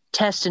of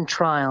test and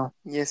trial.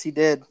 Yes, he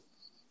did.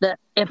 That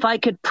if I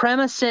could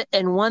premise it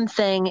in one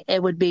thing,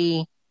 it would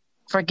be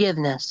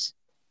forgiveness.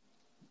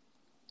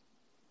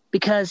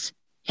 Because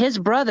his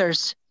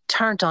brothers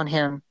turned on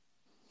him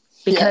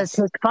because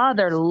his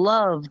father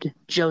loved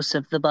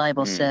Joseph, the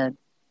Bible said.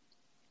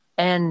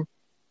 And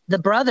the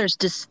brothers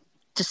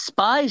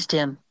despised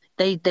him.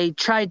 They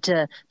tried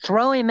to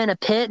throw him in a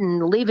pit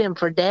and leave him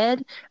for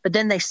dead, but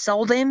then they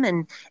sold him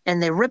and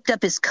they ripped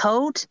up his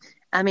coat.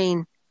 I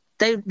mean,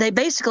 they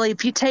basically,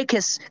 if you take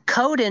his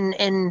coat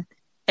in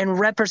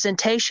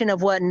representation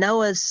of what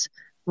Noah's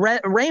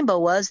rainbow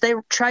was, they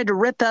tried to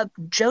rip up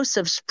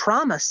Joseph's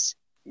promise,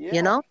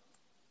 you know?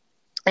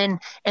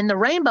 And the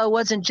rainbow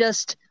wasn't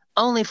just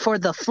only for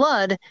the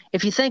flood.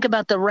 If you think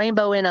about the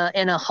rainbow in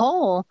a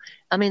whole,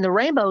 I mean, the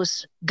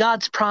rainbow's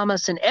God's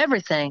promise and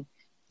everything.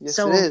 Yes,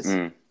 so, it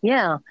is.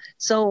 Yeah.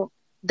 So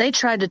they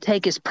tried to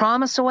take his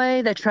promise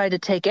away. They tried to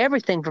take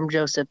everything from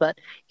Joseph, but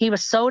he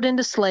was sold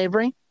into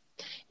slavery,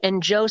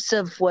 and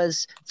Joseph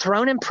was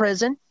thrown in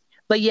prison.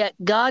 But yet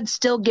God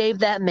still gave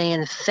that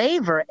man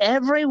favor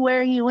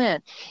everywhere he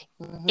went.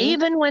 Mm-hmm.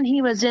 Even when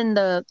he was in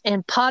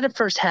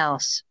Potiphar's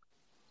house,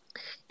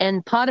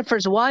 and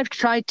Potiphar's wife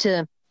tried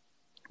to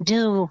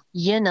do,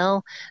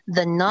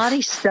 the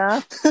naughty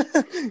stuff.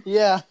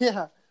 Yeah.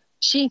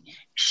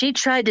 She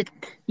tried to,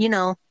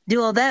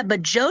 do all that,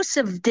 but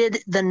Joseph did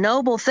the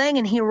noble thing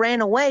and he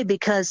ran away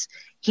because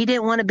he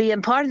didn't want to be a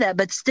part of that.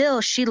 But still,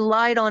 she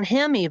lied on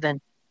him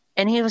even,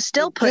 and he was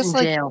still put in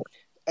jail.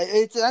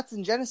 That's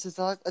in Genesis.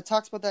 It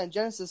talks about that in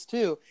Genesis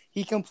too.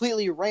 He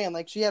completely ran.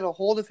 Like, she had a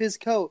hold of his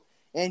coat,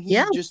 and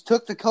he just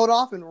took the coat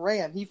off and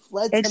ran. He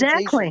fled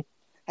temptation.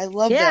 I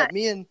love that.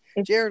 Me and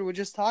Jared were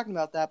just talking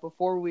about that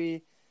before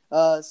we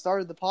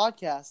started the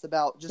podcast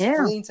about just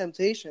fleeing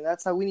temptation.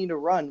 That's how we need to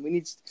run.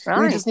 We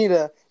just need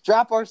to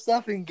drop our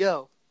stuff and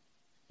go.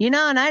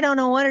 And I don't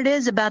know what it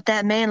is about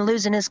that man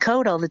losing his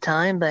coat all the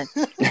time, but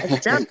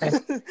it's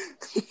something.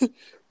 He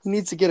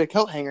needs to get a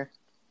coat hanger.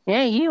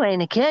 Yeah, you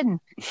ain't a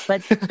kidding.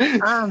 But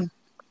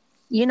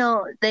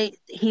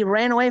he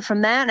ran away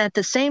from that, and at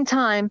the same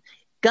time,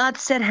 God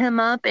set him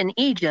up in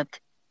Egypt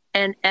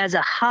and as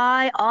a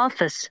high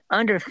office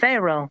under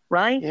Pharaoh,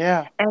 right?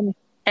 Yeah.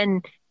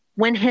 And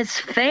when his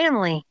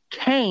family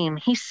came,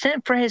 he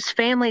sent for his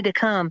family to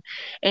come,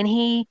 and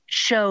he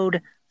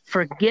showed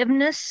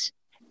forgiveness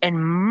and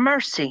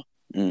mercy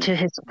to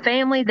his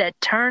family that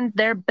turned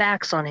their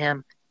backs on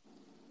him.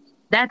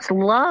 That's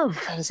love.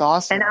 That is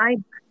awesome.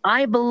 And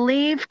I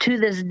believe to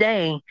this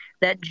day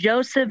that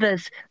Joseph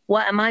is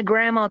what my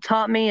grandma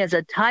taught me as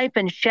a type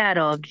and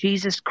shadow of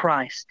Jesus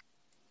Christ.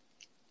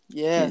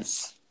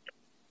 Yes.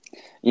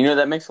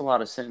 That makes a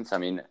lot of sense. I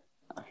mean,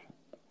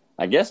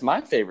 I guess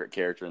my favorite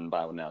character in the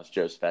Bible now is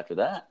Joseph after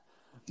that.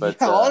 But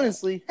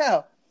honestly,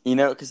 yeah.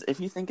 Because if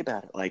you think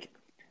about it, like,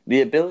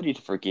 the ability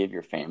to forgive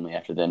your family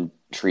after them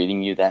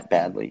treating you that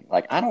badly,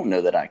 like, I don't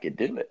know that I could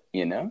do it,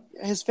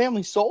 His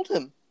family sold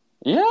him.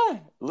 Yeah,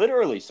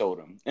 literally sold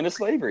him into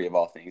slavery, of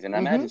all things. And I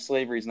imagine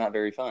slavery is not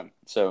very fun.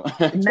 So,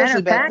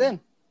 especially back then.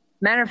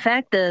 Matter of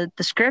fact, the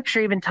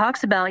scripture even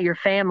talks about your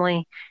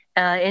family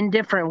in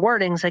different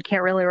wordings. I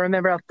can't really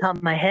remember off the top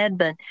of my head,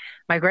 but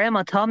my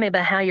grandma told me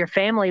about how your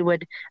family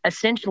would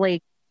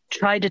essentially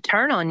try to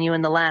turn on you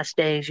in the last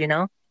days, They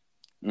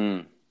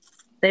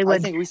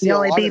would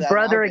be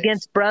brother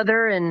against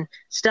brother and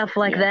stuff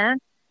like that.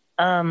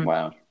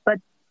 Wow.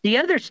 the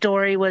other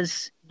story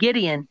was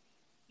Gideon.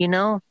 You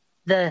know,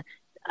 the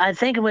I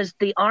think it was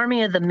the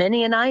army of the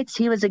Midianites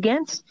he was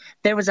against.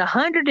 There was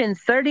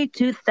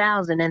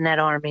 132,000 in that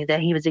army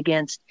that he was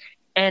against,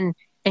 and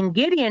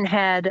Gideon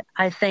had,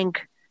 I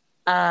think,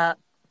 uh,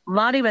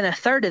 not even a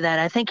third of that.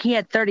 I think he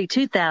had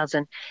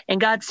 32,000,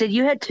 and God said,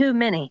 "You had too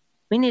many.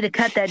 We need to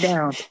cut that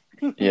down."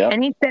 Yeah.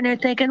 And he's sitting there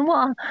thinking,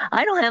 "Well,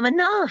 I don't have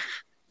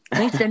enough."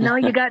 And he said, "No,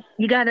 you got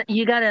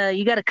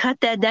to cut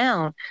that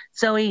down."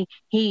 So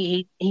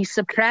he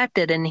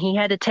subtracted, and he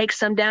had to take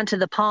some down to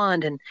the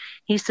pond. And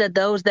he said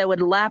those that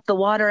would lap the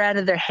water out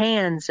of their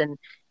hands, and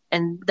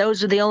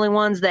those are the only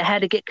ones that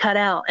had to get cut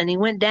out. And he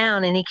went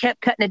down, and he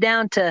kept cutting it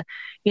down to,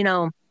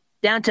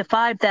 down to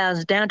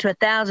 5,000, down to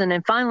 1,000,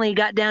 and finally he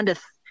got down to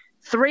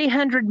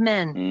 300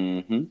 men.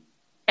 Mm-hmm.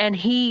 And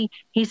he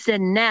said,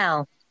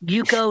 "Now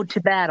you go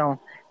to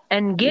battle."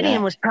 And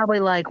Gideon was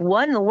probably like,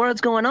 "What in the world's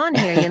going on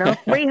here?"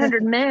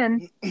 300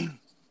 men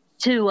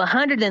to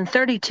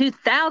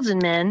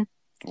 132,000 men.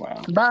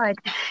 Wow. But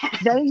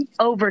they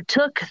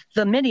overtook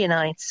the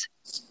Midianites.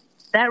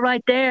 That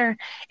right there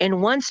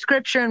in one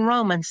scripture in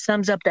Romans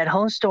sums up that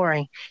whole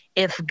story.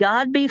 If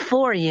God be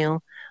for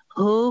you,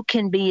 who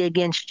can be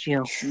against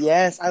you?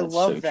 Yes, I That's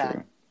love so that.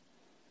 true.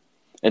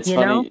 It's You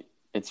funny. know?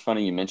 It's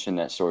funny you mentioned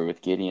that story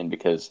with Gideon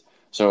because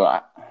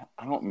I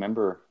don't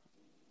remember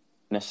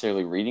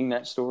necessarily reading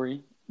that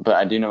story, but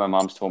I do know my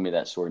mom's told me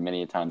that story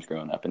many times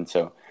growing up. And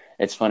so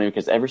it's funny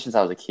because ever since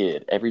I was a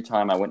kid, every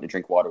time I went to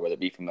drink water, whether it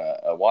be from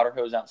a water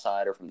hose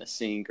outside or from the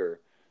sink or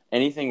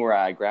anything where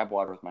I grab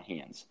water with my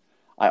hands,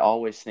 I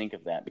always think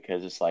of that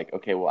because it's like,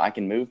 okay, well, I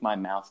can move my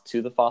mouth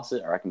to the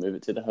faucet or I can move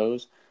it to the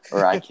hose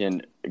or I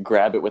can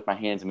grab it with my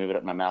hands and move it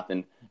up my mouth.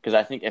 And because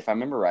I think if I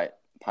remember right,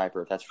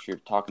 Piper, if that's what you're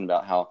talking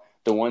about, how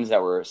the ones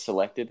that were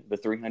selected, the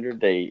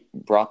 300, they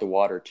brought the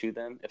water to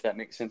them, if that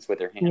makes sense, with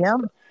their hands.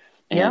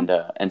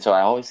 Yeah. And so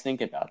I always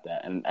think about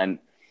that. And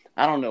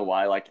I don't know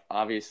why, like,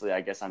 obviously,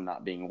 I guess I'm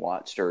not being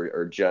watched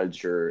or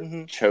judged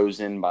or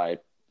chosen by,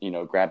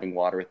 grabbing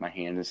water with my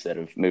hands instead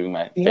of moving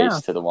my face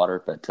to the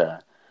water. But,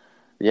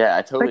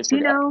 I totally But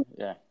forgot.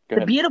 Yeah, go the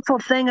ahead. beautiful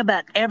thing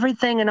about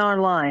everything in our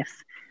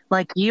life,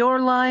 like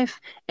your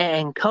life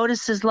and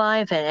Codis's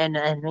life and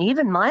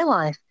even my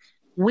life,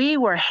 we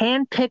were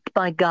handpicked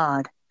by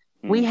God.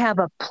 We have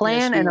a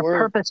plan and a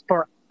purpose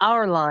for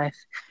our life.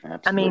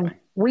 Absolutely. I mean,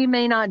 we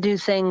may not do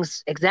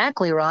things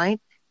exactly right,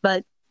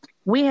 but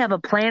we have a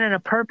plan and a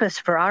purpose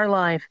for our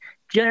life.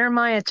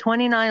 Jeremiah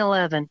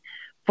 29:11.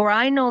 For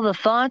I know the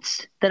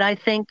thoughts that I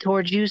think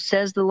towards you,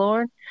 says the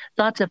Lord,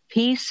 thoughts of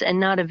peace and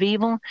not of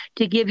evil,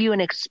 to give you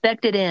an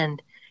expected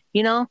end.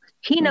 He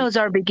knows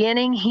our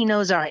beginning. He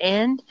knows our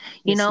end,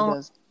 Yes, he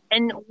does.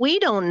 and we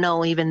don't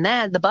know even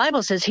that. The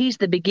Bible says he's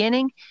the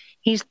beginning.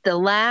 He's the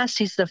last.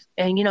 He's the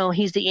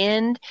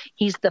end.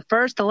 He's the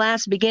first, the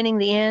last, beginning,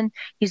 the end.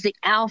 He's the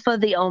Alpha,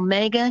 the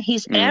Omega.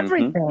 He's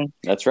everything.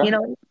 That's right.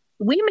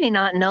 We may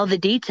not know the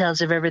details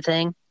of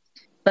everything,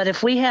 but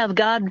if we have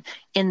God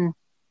in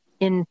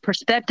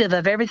perspective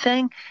of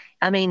everything,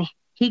 I mean,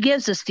 he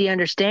gives us the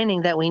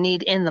understanding that we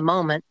need in the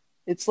moment.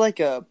 It's like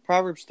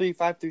Proverbs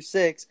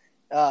 3:5-6.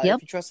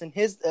 If you trust in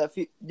if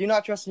you do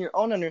not trust in your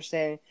own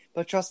understanding,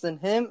 but trust in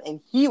him, and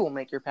he will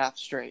make your path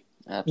straight.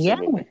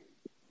 Absolutely.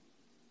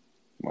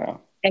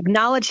 Wow.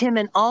 Acknowledge him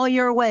in all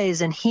your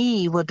ways, and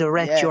he will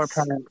direct your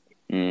path.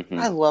 Mm-hmm.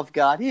 I love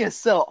God. He is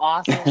so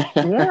awesome.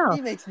 Yeah. He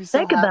makes me so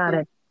Think happy. about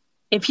it.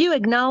 If you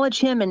acknowledge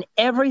him in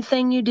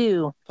everything you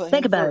do,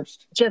 think about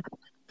first. it. Just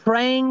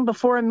praying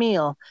before a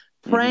meal,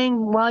 praying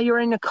while you're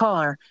in the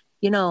car,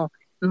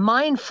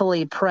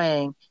 mindfully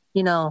praying,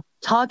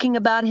 talking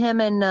about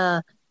him in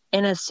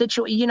a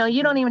situation.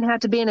 You don't even have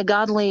to be in a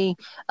godly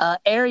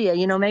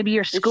area. Maybe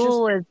your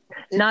school is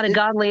not a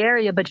godly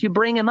area, but you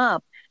bring him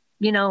up.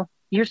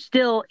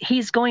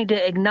 He's going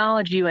to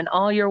acknowledge you in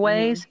all your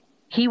ways.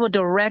 He will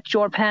direct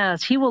your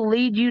paths. He will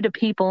lead you to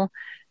people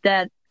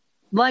that,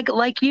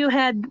 like you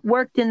had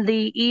worked in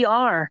the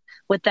ER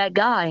with that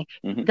guy.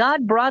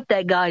 God brought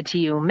that guy to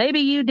you.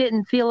 Maybe you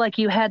didn't feel like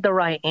you had the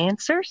right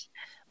answers,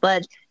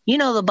 but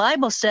the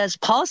Bible says,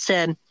 Paul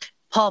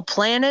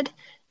planted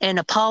and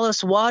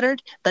Apollos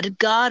watered, but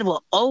God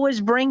will always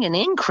bring an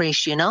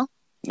increase,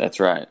 That's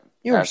right.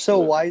 You are so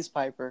wise,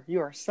 Piper. You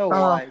are so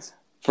wise.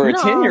 For a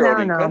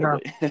 10-year-old,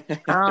 incredibly.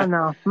 Oh,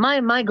 no.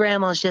 My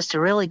grandma's just a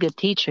really good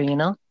teacher,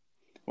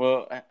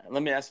 Well,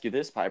 let me ask you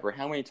this, Piper.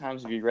 How many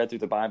times have you read through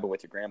the Bible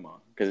with your grandma?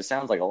 Because it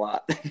sounds like a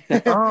lot.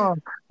 Oh,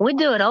 we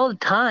do it all the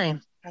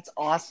time. That's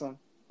awesome.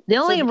 The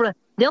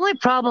only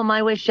problem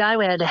I wish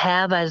I had to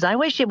have is I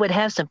wish it would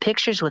have some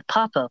pictures with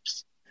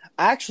pop-ups.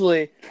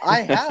 Actually,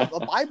 I have a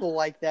Bible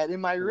like that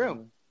in my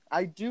room.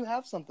 I do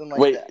have something like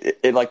that.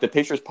 Wait, like the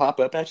pictures pop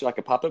up at you like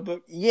a pop-up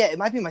book? Yeah, it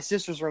might be in my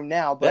sister's room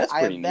now, but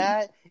I have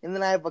that, and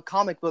then I have a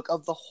comic book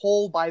of the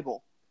whole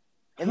Bible.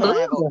 And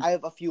then I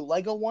have a few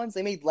Lego ones.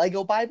 They made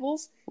Lego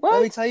Bibles. What?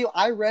 Let me tell you,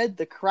 I read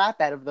the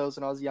crap out of those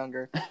when I was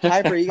younger.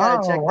 Piper, you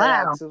gotta check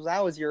that out. Because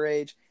I was your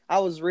age. I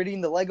was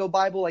reading the Lego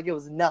Bible like it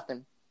was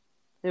nothing.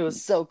 It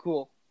was so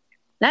cool.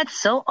 That's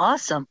so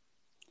awesome.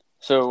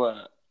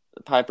 So,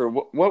 Piper,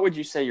 what would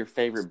you say your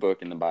favorite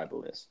book in the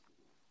Bible is?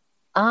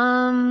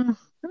 Hmm.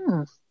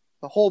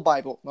 The whole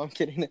Bible. No, I'm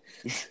kidding.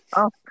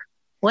 Oh,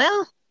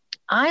 well,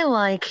 I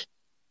like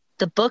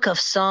the Book of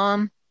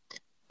Psalm,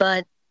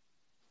 but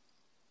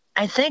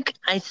I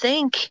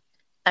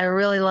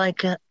really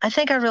like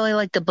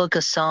the Book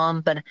of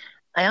Psalm, but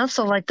I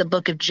also like the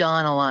Book of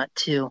John a lot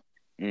too.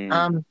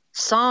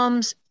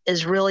 Psalms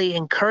is really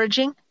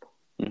encouraging.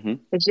 Mm-hmm.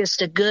 It's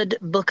just a good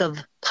book of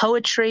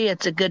poetry.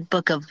 It's a good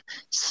book of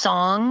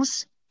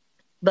songs,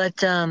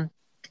 but I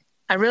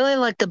really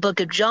like the Book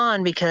of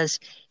John because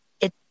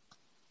it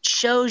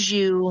shows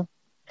you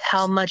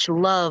how much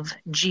love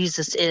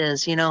Jesus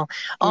is. You know,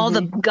 all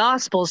the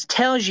Gospels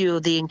tells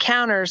you the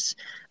encounters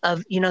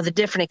of, the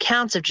different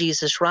accounts of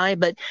Jesus, right?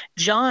 But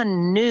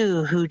John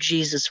knew who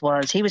Jesus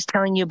was. He was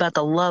telling you about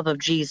the love of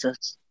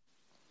Jesus.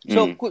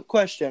 So, quick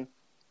question.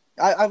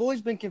 I've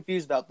always been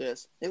confused about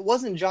this. It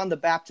wasn't John the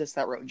Baptist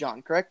that wrote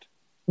John, correct?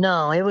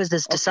 No, it was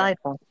his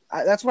disciple.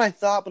 That's what I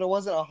thought, but I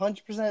wasn't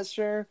 100%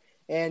 sure,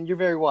 and you're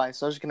very wise,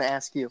 so I was just going to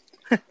ask you.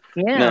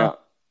 Yeah. Now,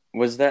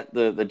 was that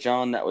the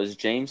John that was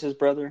James's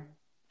brother?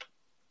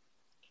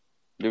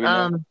 Do we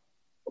know?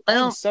 I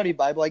didn't study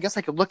Bible. I guess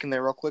I could look in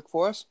there real quick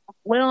for us.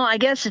 Well, I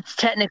guess it's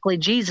technically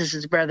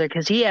Jesus' brother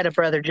because he had a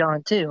brother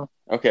John too.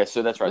 Okay,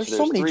 so that's right. There's so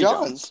so many three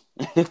Johns.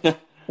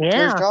 Yeah.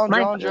 There's John,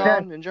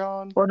 and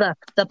John. Well,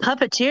 the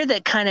puppeteer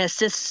that kind of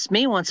assists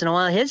me once in a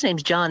while, his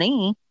name's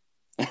Johnny.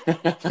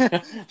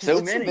 It's a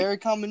very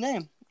common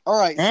name. All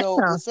right, so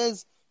it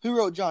says who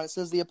wrote John. It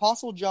says the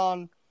Apostle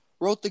John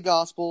wrote the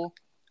Gospel.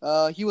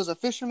 He was a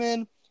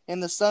fisherman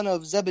and the son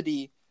of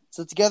Zebedee.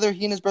 So together,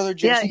 he and his brother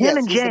James. Yeah, him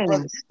and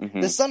James.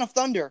 The son of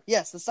thunder.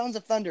 Yes, the sons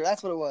of thunder.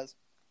 That's what it was.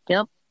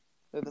 Yep.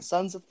 They're the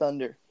sons of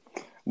thunder.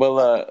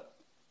 Well,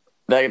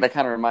 that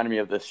kind of reminded me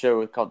of the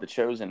show called The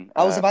Chosen.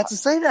 I was about to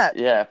say that.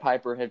 Yeah,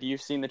 Piper, have you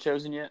seen The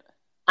Chosen yet?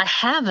 I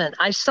haven't.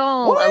 I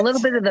saw a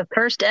little bit of the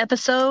first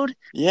episode.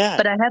 Yeah.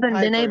 But I haven't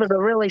been able to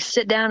really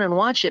sit down and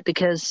watch it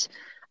because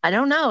I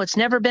don't know. It's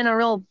never been a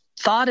real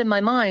thought in my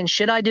mind.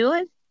 Should I do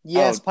it?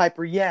 Yes,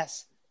 Piper.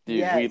 Yes. Dude,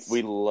 yes.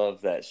 we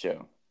love that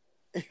show.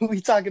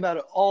 We talk about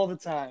it all the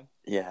time.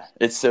 Yeah,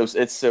 it's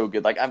so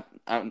good. Like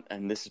I'm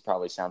and this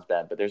probably sounds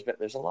bad, but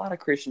there's a lot of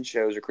Christian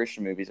shows or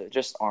Christian movies that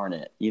just aren't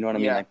it. You know what I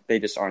mean? Yeah. Like they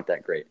just aren't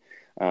that great.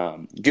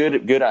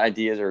 Good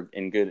ideas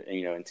and good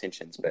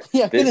intentions, but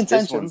good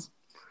intentions.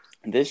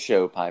 This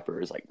show,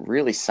 Piper, is like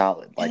really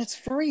solid. Like and it's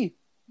free.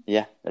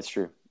 Yeah, that's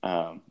true.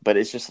 But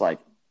it's just like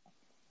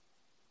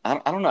I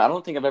don't know. I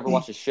don't think I've ever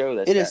watched a show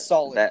that's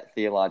solid, that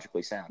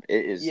theologically sound.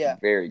 It is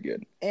very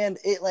good, and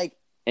it like.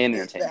 And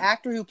entertaining. The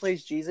actor who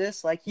plays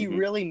Jesus, like he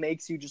really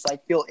makes you just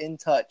like feel in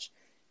touch.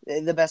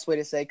 The best way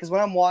to say, because when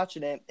I'm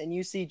watching it and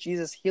you see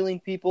Jesus healing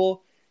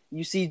people,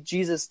 you see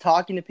Jesus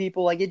talking to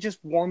people, like it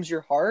just warms your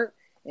heart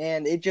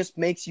and it just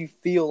makes you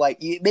feel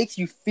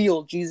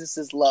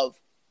Jesus's love.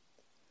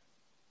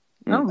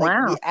 Oh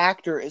wow! The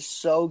actor is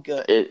so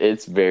good.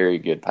 It's very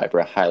good,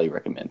 Piper. I highly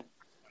recommend.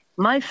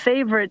 My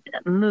favorite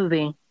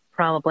movie,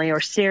 probably, or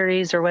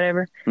series or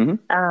whatever.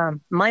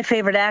 My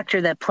favorite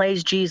actor that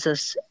plays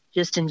Jesus.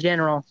 Just in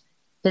general.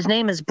 His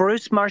name is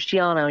Bruce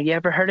Marchiano. You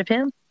ever heard of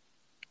him?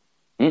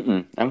 I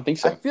don't think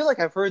so. I feel like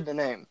I've heard the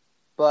name,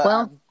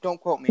 but don't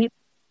quote me.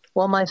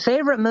 My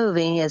favorite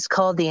movie is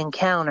called The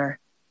Encounter.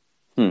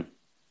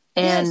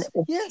 And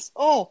yes.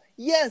 Oh,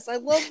 yes. I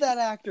love that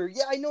actor.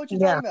 Yeah, I know what you're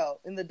talking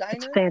about. In the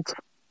diner?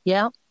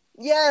 Yeah.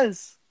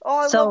 Yes.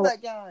 Oh, I love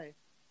that guy.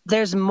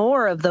 There's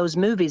more of those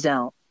movies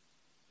out.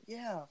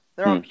 Yeah.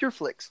 They're on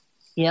PureFlix.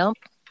 Yep.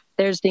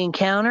 There's The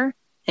Encounter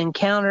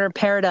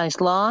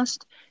Paradise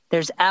Lost.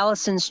 There's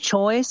Allison's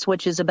Choice,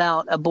 which is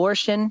about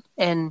abortion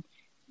and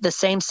the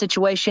same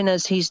situation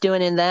as he's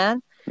doing in that.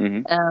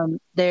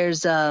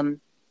 There's the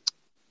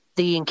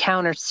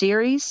Encounter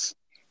series.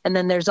 And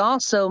then there's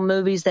also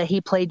movies that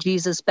he played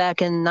Jesus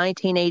back in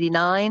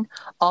 1989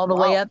 all the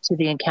way up to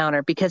The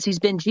Encounter because he's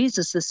been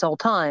Jesus this whole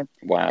time.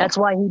 Wow. That's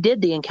why he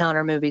did the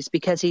Encounter movies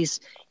because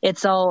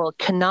it's all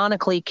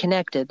canonically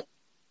connected.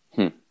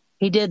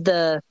 He did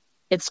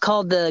it's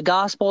called The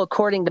Gospel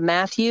According to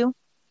Matthew.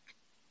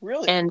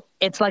 Really? And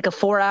it's like a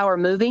 4-hour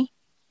movie.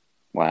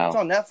 Wow. It's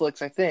on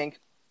Netflix, I think.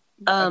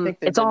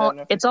 It's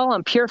all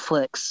on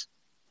PureFlix.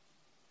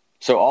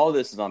 So all of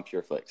this is on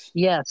PureFlix.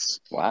 Yes.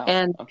 Wow.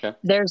 And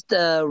there's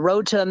the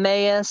Road to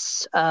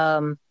Emmaus.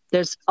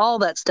 There's all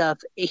that stuff.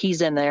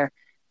 He's in there.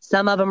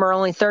 Some of them are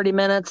only 30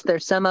 minutes.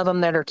 There's some of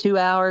them that are 2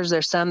 hours.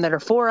 There's some that are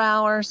 4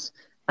 hours.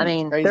 I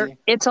mean,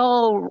 it's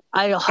all.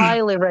 I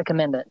highly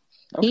recommend it.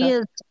 Okay. He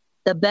is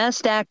the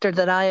best actor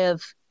that I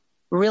have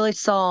really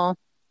saw.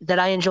 That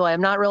I enjoy.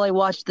 I've not really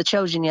watched The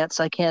Chosen yet,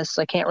 so I can't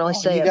really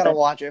say it. You gotta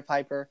watch it,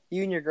 Piper.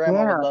 You and your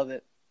grandma would love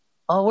it.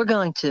 Oh, we're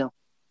going to.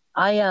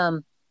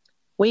 The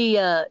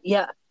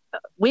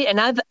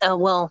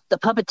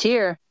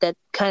puppeteer that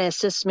kind of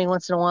assists me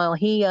once in a while.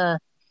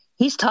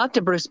 He's talked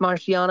to Bruce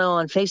Marchiano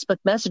on Facebook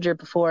Messenger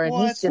before, and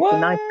he's just a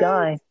nice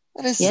guy.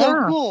 That is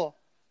so cool.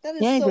 That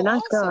is he's a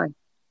nice guy.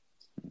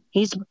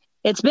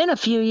 It's been a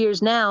few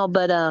years now,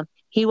 but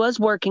he was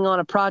working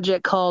on a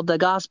project called The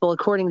Gospel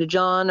According to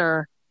John,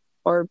 or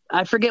or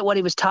I forget what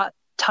he was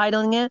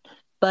titling it,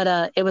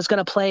 but it was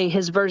going to play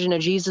his version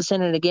of Jesus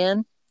in it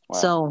again. Wow.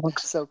 So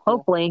That's so cool.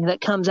 hopefully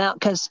that comes out,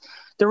 because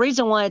the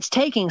reason why it's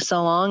taking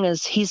so long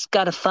is he's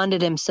got to fund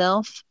it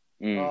himself.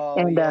 Oh,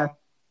 And, yeah.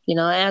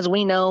 As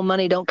we know,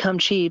 money don't come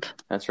cheap.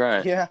 That's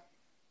right. Yeah.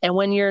 And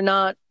when you're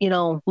not,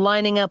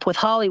 lining up with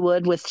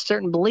Hollywood with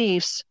certain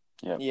beliefs,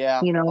 Yeah.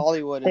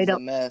 Hollywood they is a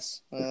don't-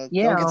 mess. Yeah.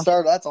 Don't get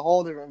started. That's a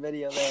whole different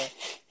video there.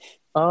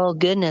 oh,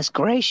 goodness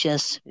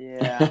gracious.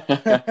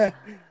 Yeah.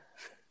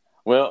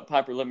 Well,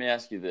 Piper, let me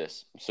ask you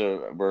this.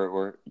 So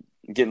we're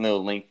getting a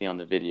little lengthy on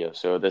the video,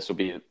 so this will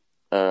be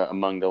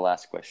among the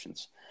last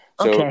questions.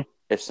 So Okay.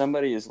 if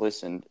somebody has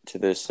listened to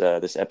this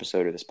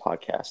episode of this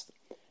podcast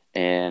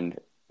and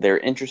they're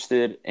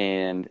interested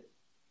and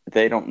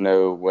they don't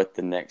know what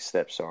the next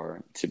steps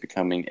are to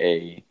becoming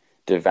a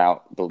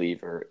devout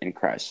believer in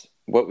Christ,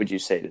 what would you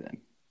say to them?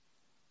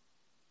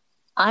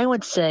 I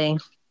would say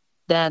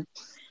that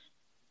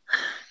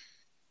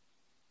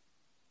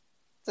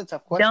It's a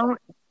tough question.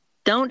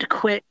 don't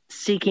quit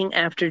seeking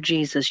after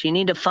Jesus. You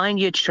need to find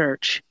your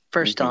church,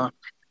 first Mhm. off.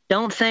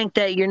 Don't think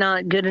that you're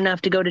not good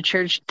enough to go to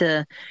church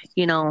to,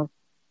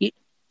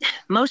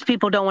 most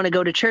people don't want to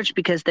go to church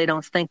because they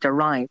don't think they're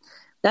right.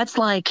 That's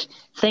like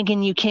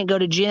thinking you can't go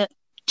to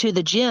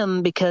the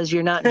gym because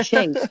you're not in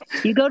shape.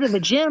 You go to the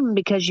gym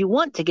because you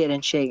want to get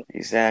in shape.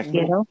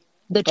 Exactly.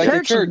 The Like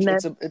church, the church, is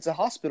meant, it's a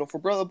hospital for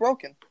the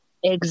broken.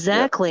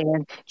 exactly. Yep.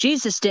 And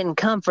Jesus didn't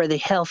come for the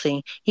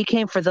healthy. He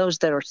came for those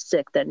that are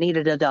sick, that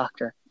needed a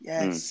doctor.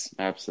 Yes.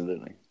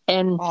 Absolutely.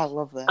 And I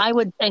love that. I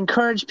would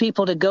encourage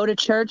people to go to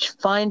church,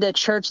 find a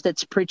church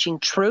that's preaching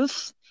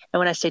truth. And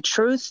when I say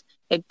truth,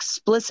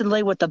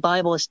 explicitly what the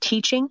Bible is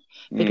teaching,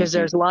 because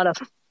there's a lot of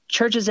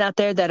churches out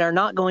there that are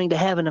not going to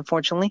heaven,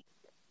 unfortunately.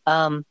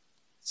 And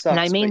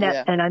I mean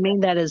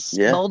that as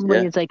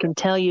boldly as I can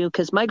tell you,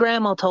 because my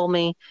grandma told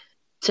me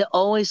to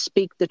always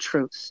speak the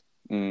truth.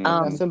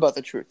 Nothing but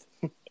the truth.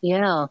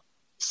 Yeah.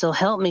 So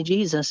help me,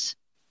 Jesus.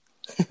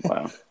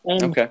 Wow.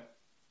 And, okay.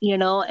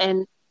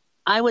 And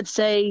I would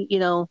say,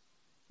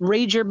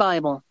 read your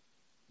Bible.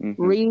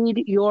 Mm-hmm.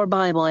 Read your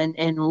Bible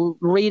and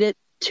read it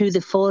to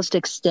the fullest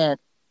extent.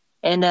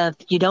 And if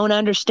you don't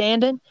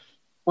understand it,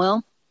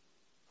 well,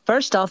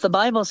 first off, the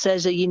Bible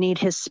says that you need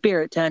His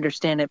Spirit to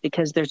understand it,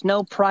 because there's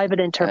no private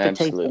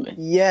interpretation. Absolutely.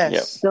 Yes.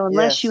 Yep. So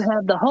unless you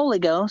have the Holy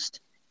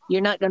Ghost,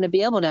 you're not going to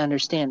be able to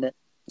understand it.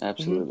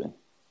 Absolutely. Mm-hmm.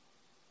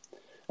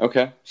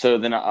 Okay. So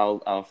then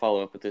I'll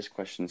follow up with this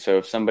question. So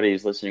if somebody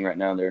is listening right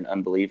now and they're an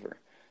unbeliever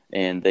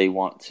and they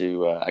want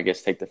to,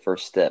 take the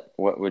first step,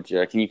 what would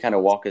you? Can you kind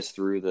of walk us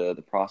through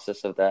the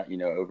process of that?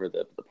 Over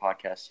the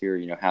podcast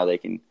here. How they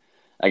can.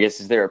 I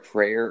guess, is there a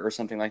prayer or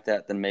something like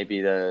that? Then maybe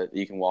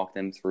you can walk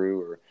them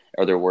through, or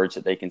are there words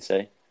that they can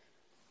say?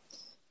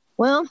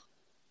 Well,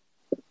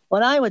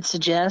 what I would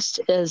suggest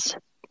is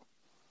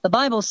the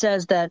Bible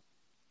says that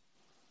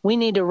we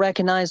need to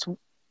recognize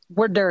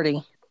we're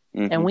dirty,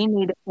 and we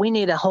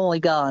need a holy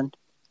God.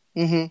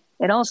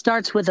 Mm-hmm. It all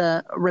starts with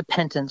a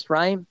repentance,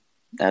 right?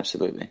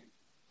 Absolutely.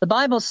 The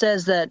Bible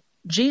says that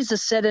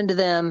Jesus said unto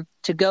them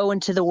to go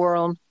into the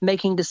world,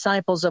 making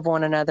disciples of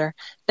one another,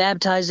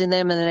 baptizing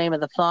them in the name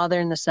of the Father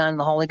and the Son and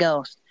the Holy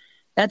Ghost.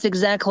 That's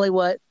exactly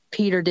what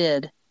Peter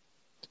did.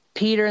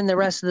 Peter and the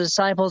rest of the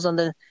disciples in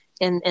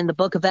the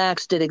book of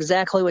Acts did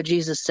exactly what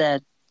Jesus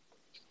said,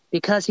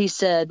 because he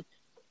said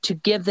to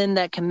give them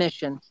that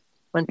commission.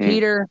 When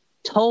Peter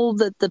told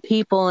the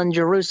people in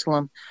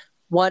Jerusalem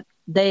what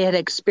they had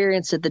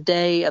experienced at the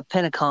day of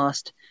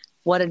Pentecost,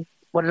 what it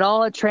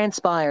all had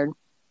transpired,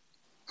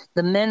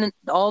 the men,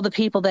 all the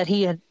people that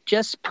he had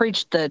just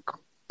preached the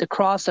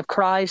cross of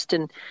Christ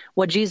and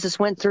what Jesus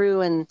went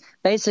through, and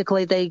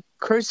basically they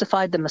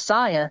crucified the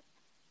Messiah.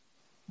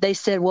 They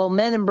said, well,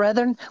 men and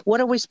brethren, what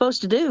are we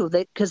supposed to do?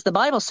 Because the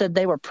Bible said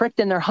they were pricked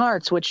in their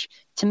hearts, which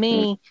to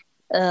me,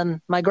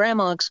 my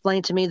grandma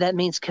explained to me that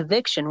means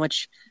conviction,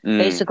 which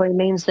basically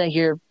means that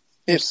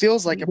it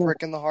feels like a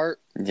prick in the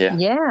heart. Yeah.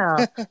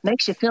 Yeah.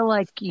 Makes you feel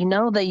like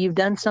that you've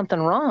done something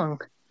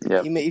wrong.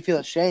 Yep. You feel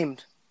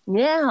ashamed.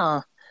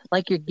 Yeah.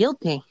 Like you're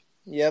guilty.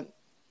 Yep.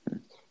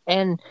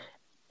 And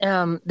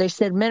they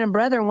said, men and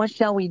brethren, what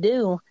shall we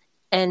do?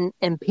 And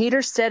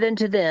Peter said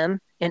unto them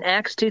in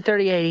Acts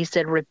 2:38, he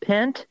said,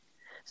 repent.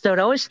 So it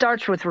always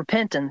starts with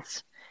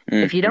repentance.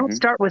 If you don't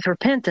start with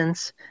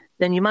repentance,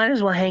 then you might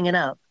as well hang it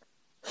up.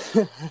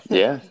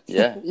 Yeah,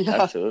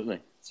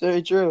 absolutely. It's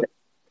very true.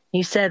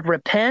 He said,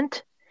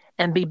 repent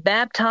and be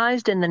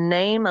baptized in the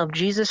name of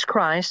Jesus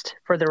Christ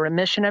for the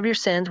remission of your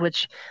sins,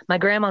 which my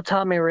grandma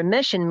taught me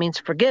remission means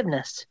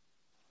forgiveness.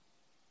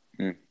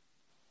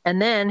 And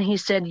then he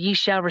said, ye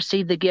shall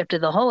receive the gift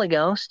of the Holy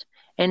Ghost.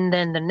 And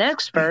then the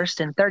next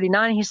verse in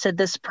 39, he said,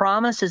 this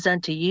promise is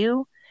unto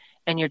you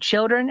and your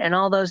children and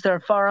all those that are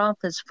far off,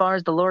 as far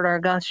as the Lord our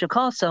God shall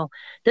call. So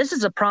this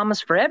is a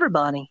promise for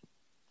everybody.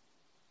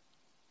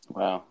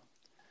 Wow.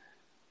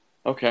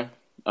 Okay.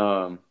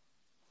 Well,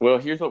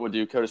 here's what we'll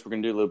do, Curtis. We're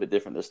going to do a little bit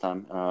different this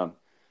time.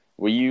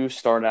 Will you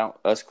start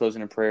out us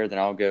closing in prayer, then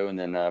I'll go, and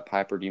then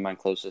Piper, do you mind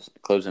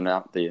closing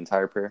out the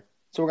entire prayer?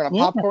 So we're gonna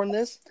Yeah. popcorn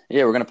this.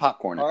 Yeah, we're gonna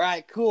popcorn it. All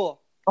right, cool.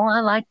 Oh,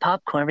 I like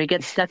popcorn. It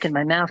gets stuck in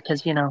my mouth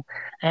because, I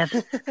have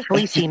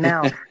fleecy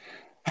mouth.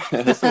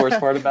 That's the worst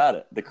part about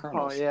it. The Oh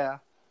kernels. yeah.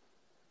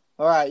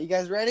 All right, you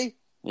guys ready?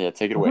 Yeah,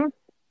 take it away. All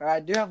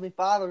right, dear Heavenly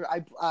Father,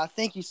 I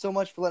thank you so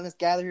much for letting us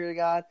gather here,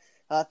 God.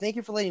 Thank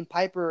you for letting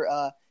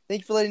Piper.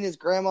 Thank you for letting his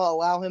grandma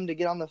allow him to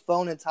get on the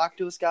phone and talk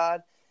to us,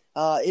 God.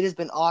 It has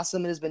been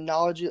awesome. It has been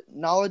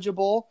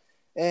knowledgeable,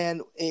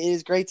 and it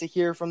is great to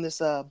hear from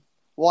this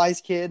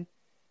wise kid.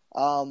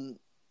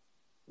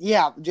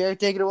 Yeah, Jared,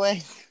 take it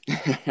away.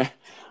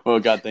 Well,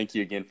 God, thank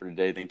you again for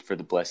today. Thank you for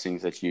the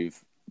blessings that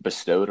you've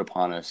bestowed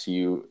upon us.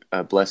 You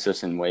bless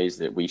us in ways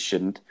that we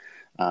shouldn't.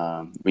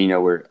 We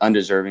know we're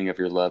undeserving of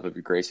your love, of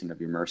your grace, and of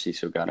your mercy.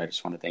 So, God, I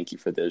just want to thank you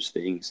for those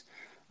things.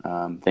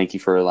 Thank you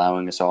for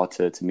allowing us all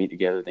to meet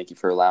together. Thank you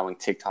for allowing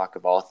TikTok,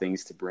 of all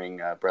things, to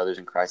bring brothers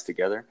in Christ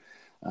together.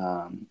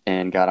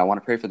 And, God, I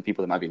want to pray for the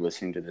people that might be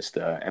listening to this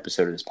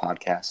episode of this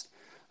podcast.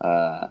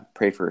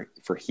 Pray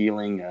for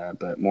healing,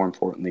 but more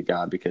importantly,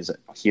 God, because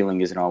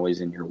healing isn't always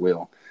in your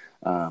will.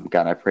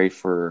 God, I pray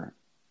for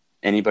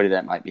anybody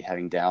that might be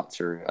having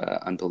doubts or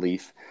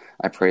unbelief.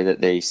 I pray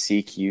that they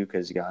seek you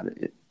because,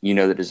 God, you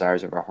know the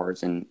desires of our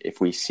hearts, and if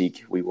we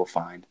seek, we will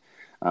find.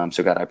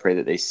 So, God, I pray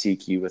that they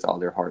seek you with all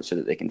their heart so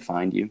that they can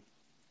find you.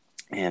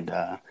 And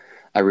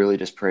I really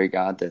just pray,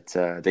 God,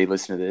 that they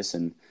listen to this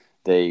and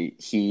they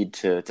heed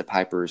to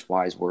Piper's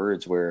wise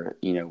words where,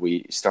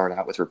 we start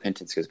out with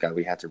repentance because, God,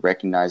 we have to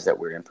recognize that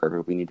we're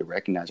imperfect. We need to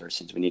recognize our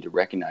sins. We need to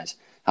recognize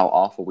how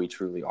awful we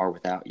truly are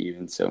without you.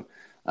 And so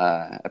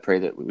I pray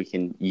that we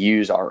can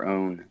use our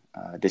own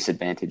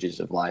disadvantages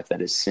of life,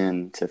 that is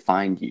sin, to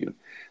find you.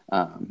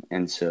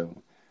 And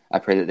so I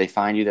pray that they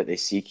find you, that they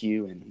seek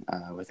you.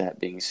 And with that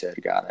being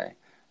said, God,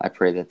 I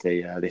pray that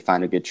they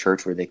find a good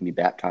church where they can be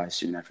baptized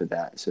soon after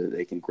that so that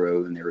they can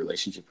grow in their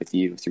relationship with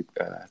you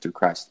through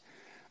Christ.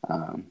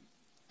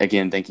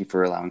 Again, thank you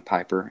for allowing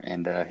Piper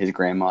and his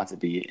grandma to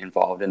be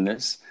involved in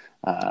this.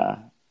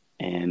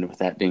 And with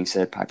that being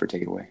said, Piper,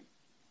 take it away.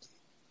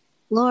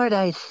 Lord,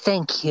 I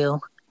thank you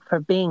for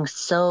being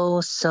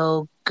so,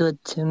 so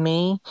good to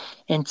me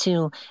and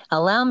to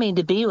allow me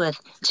to be with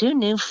two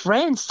new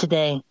friends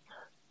today.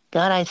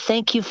 God, I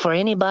thank you for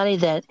anybody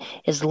that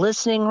is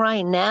listening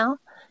right now.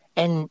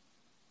 And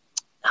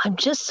I'm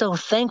just so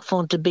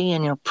thankful to be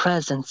in your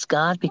presence,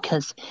 God,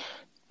 because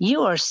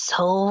you are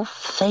so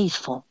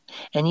faithful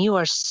and you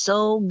are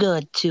so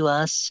good to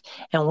us,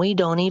 and we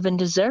don't even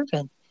deserve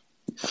it.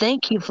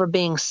 Thank you for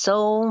being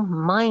so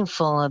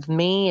mindful of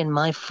me and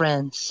my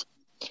friends.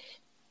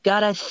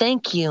 God, I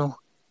thank you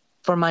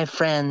for my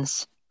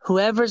friends.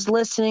 Whoever's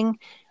listening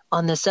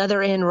on this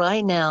other end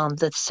right now,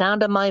 the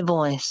sound of my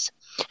voice,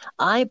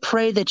 I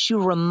pray that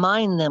you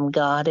remind them,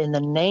 God, in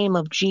the name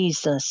of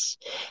Jesus,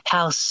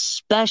 how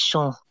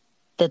special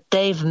that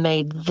they've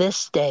made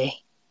this day,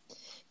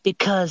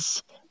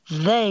 because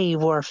they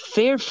were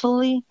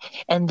fearfully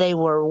and they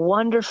were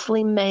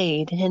wonderfully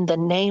made in the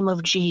name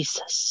of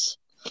Jesus.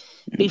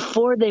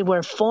 Before they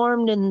were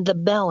formed in the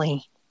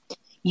belly,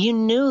 you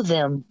knew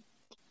them.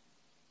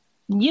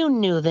 You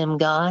knew them,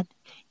 God.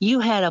 You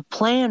had a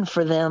plan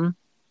for them.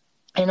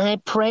 And I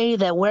pray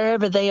that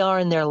wherever they are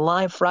in their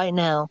life right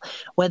now,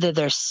 whether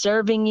they're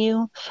serving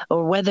you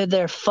or whether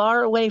they're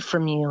far away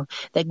from you,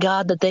 that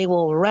God, that they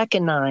will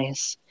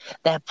recognize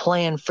that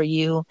plan for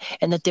you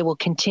and that they will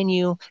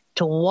continue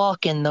to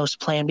walk in those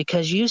plans,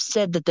 because you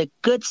said that the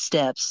good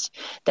steps,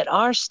 that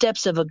our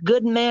steps of a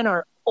good man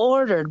are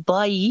ordered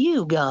by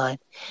you, God.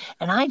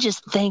 And I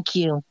just thank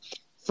you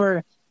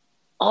for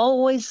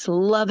always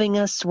loving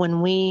us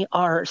when we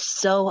are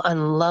so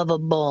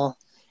unlovable.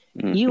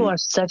 Mm-hmm. You are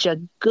such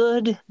a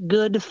good,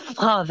 good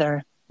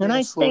Father. And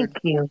Yes, I thank Lord.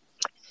 you.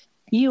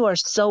 You are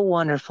so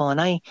wonderful.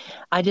 And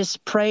I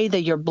just pray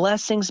that your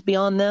blessings be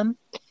on them,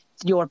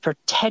 your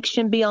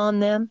protection be on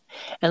them.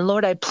 And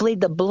Lord, I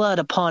plead the blood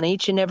upon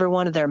each and every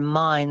one of their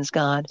minds,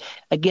 God,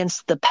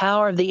 against the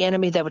power of the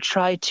enemy that would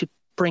try to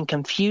bring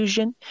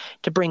confusion,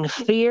 to bring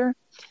fear.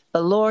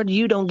 But Lord,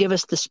 you don't give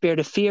us the spirit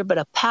of fear, but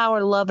of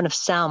power, love, and of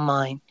sound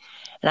mind.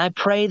 And I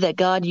pray that,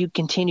 God, you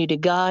continue to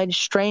guide,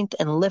 strength,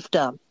 and lift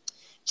up.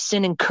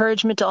 Send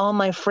encouragement to all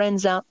my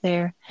friends out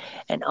there,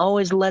 and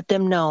always let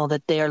them know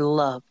that they are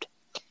loved.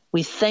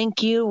 We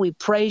thank you. We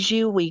praise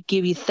you. We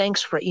give you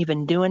thanks for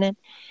even doing it.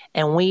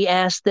 And we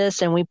ask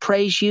this and we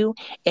praise you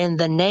in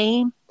the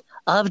name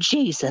of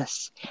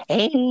Jesus.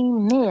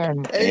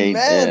 Amen.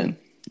 Amen.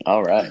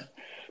 All right.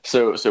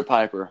 So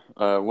Piper,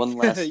 one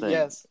last thing.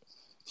 Yes.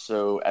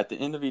 So at the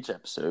end of each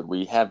episode,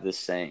 we have this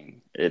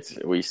saying.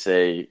 We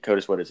say,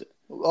 Codis, what is it?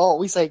 Oh,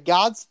 we say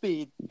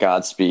Godspeed.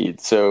 Godspeed.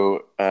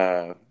 So,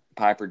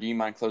 Piper, do you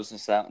mind closing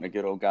us out in a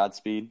good old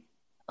Godspeed?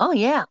 Oh,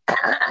 yeah.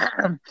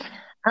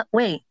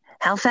 Wait,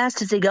 how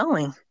fast is he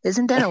going?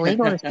 Isn't that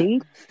illegal to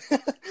speed?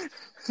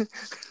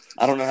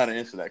 I don't know how to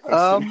answer that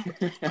question.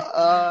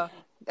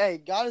 Hey,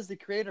 God is the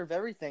creator of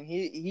everything.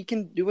 He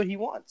can do what he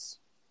wants.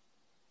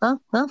 Oh,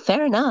 well,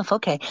 fair enough.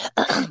 Okay.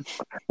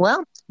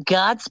 Well,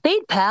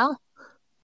 Godspeed, pal.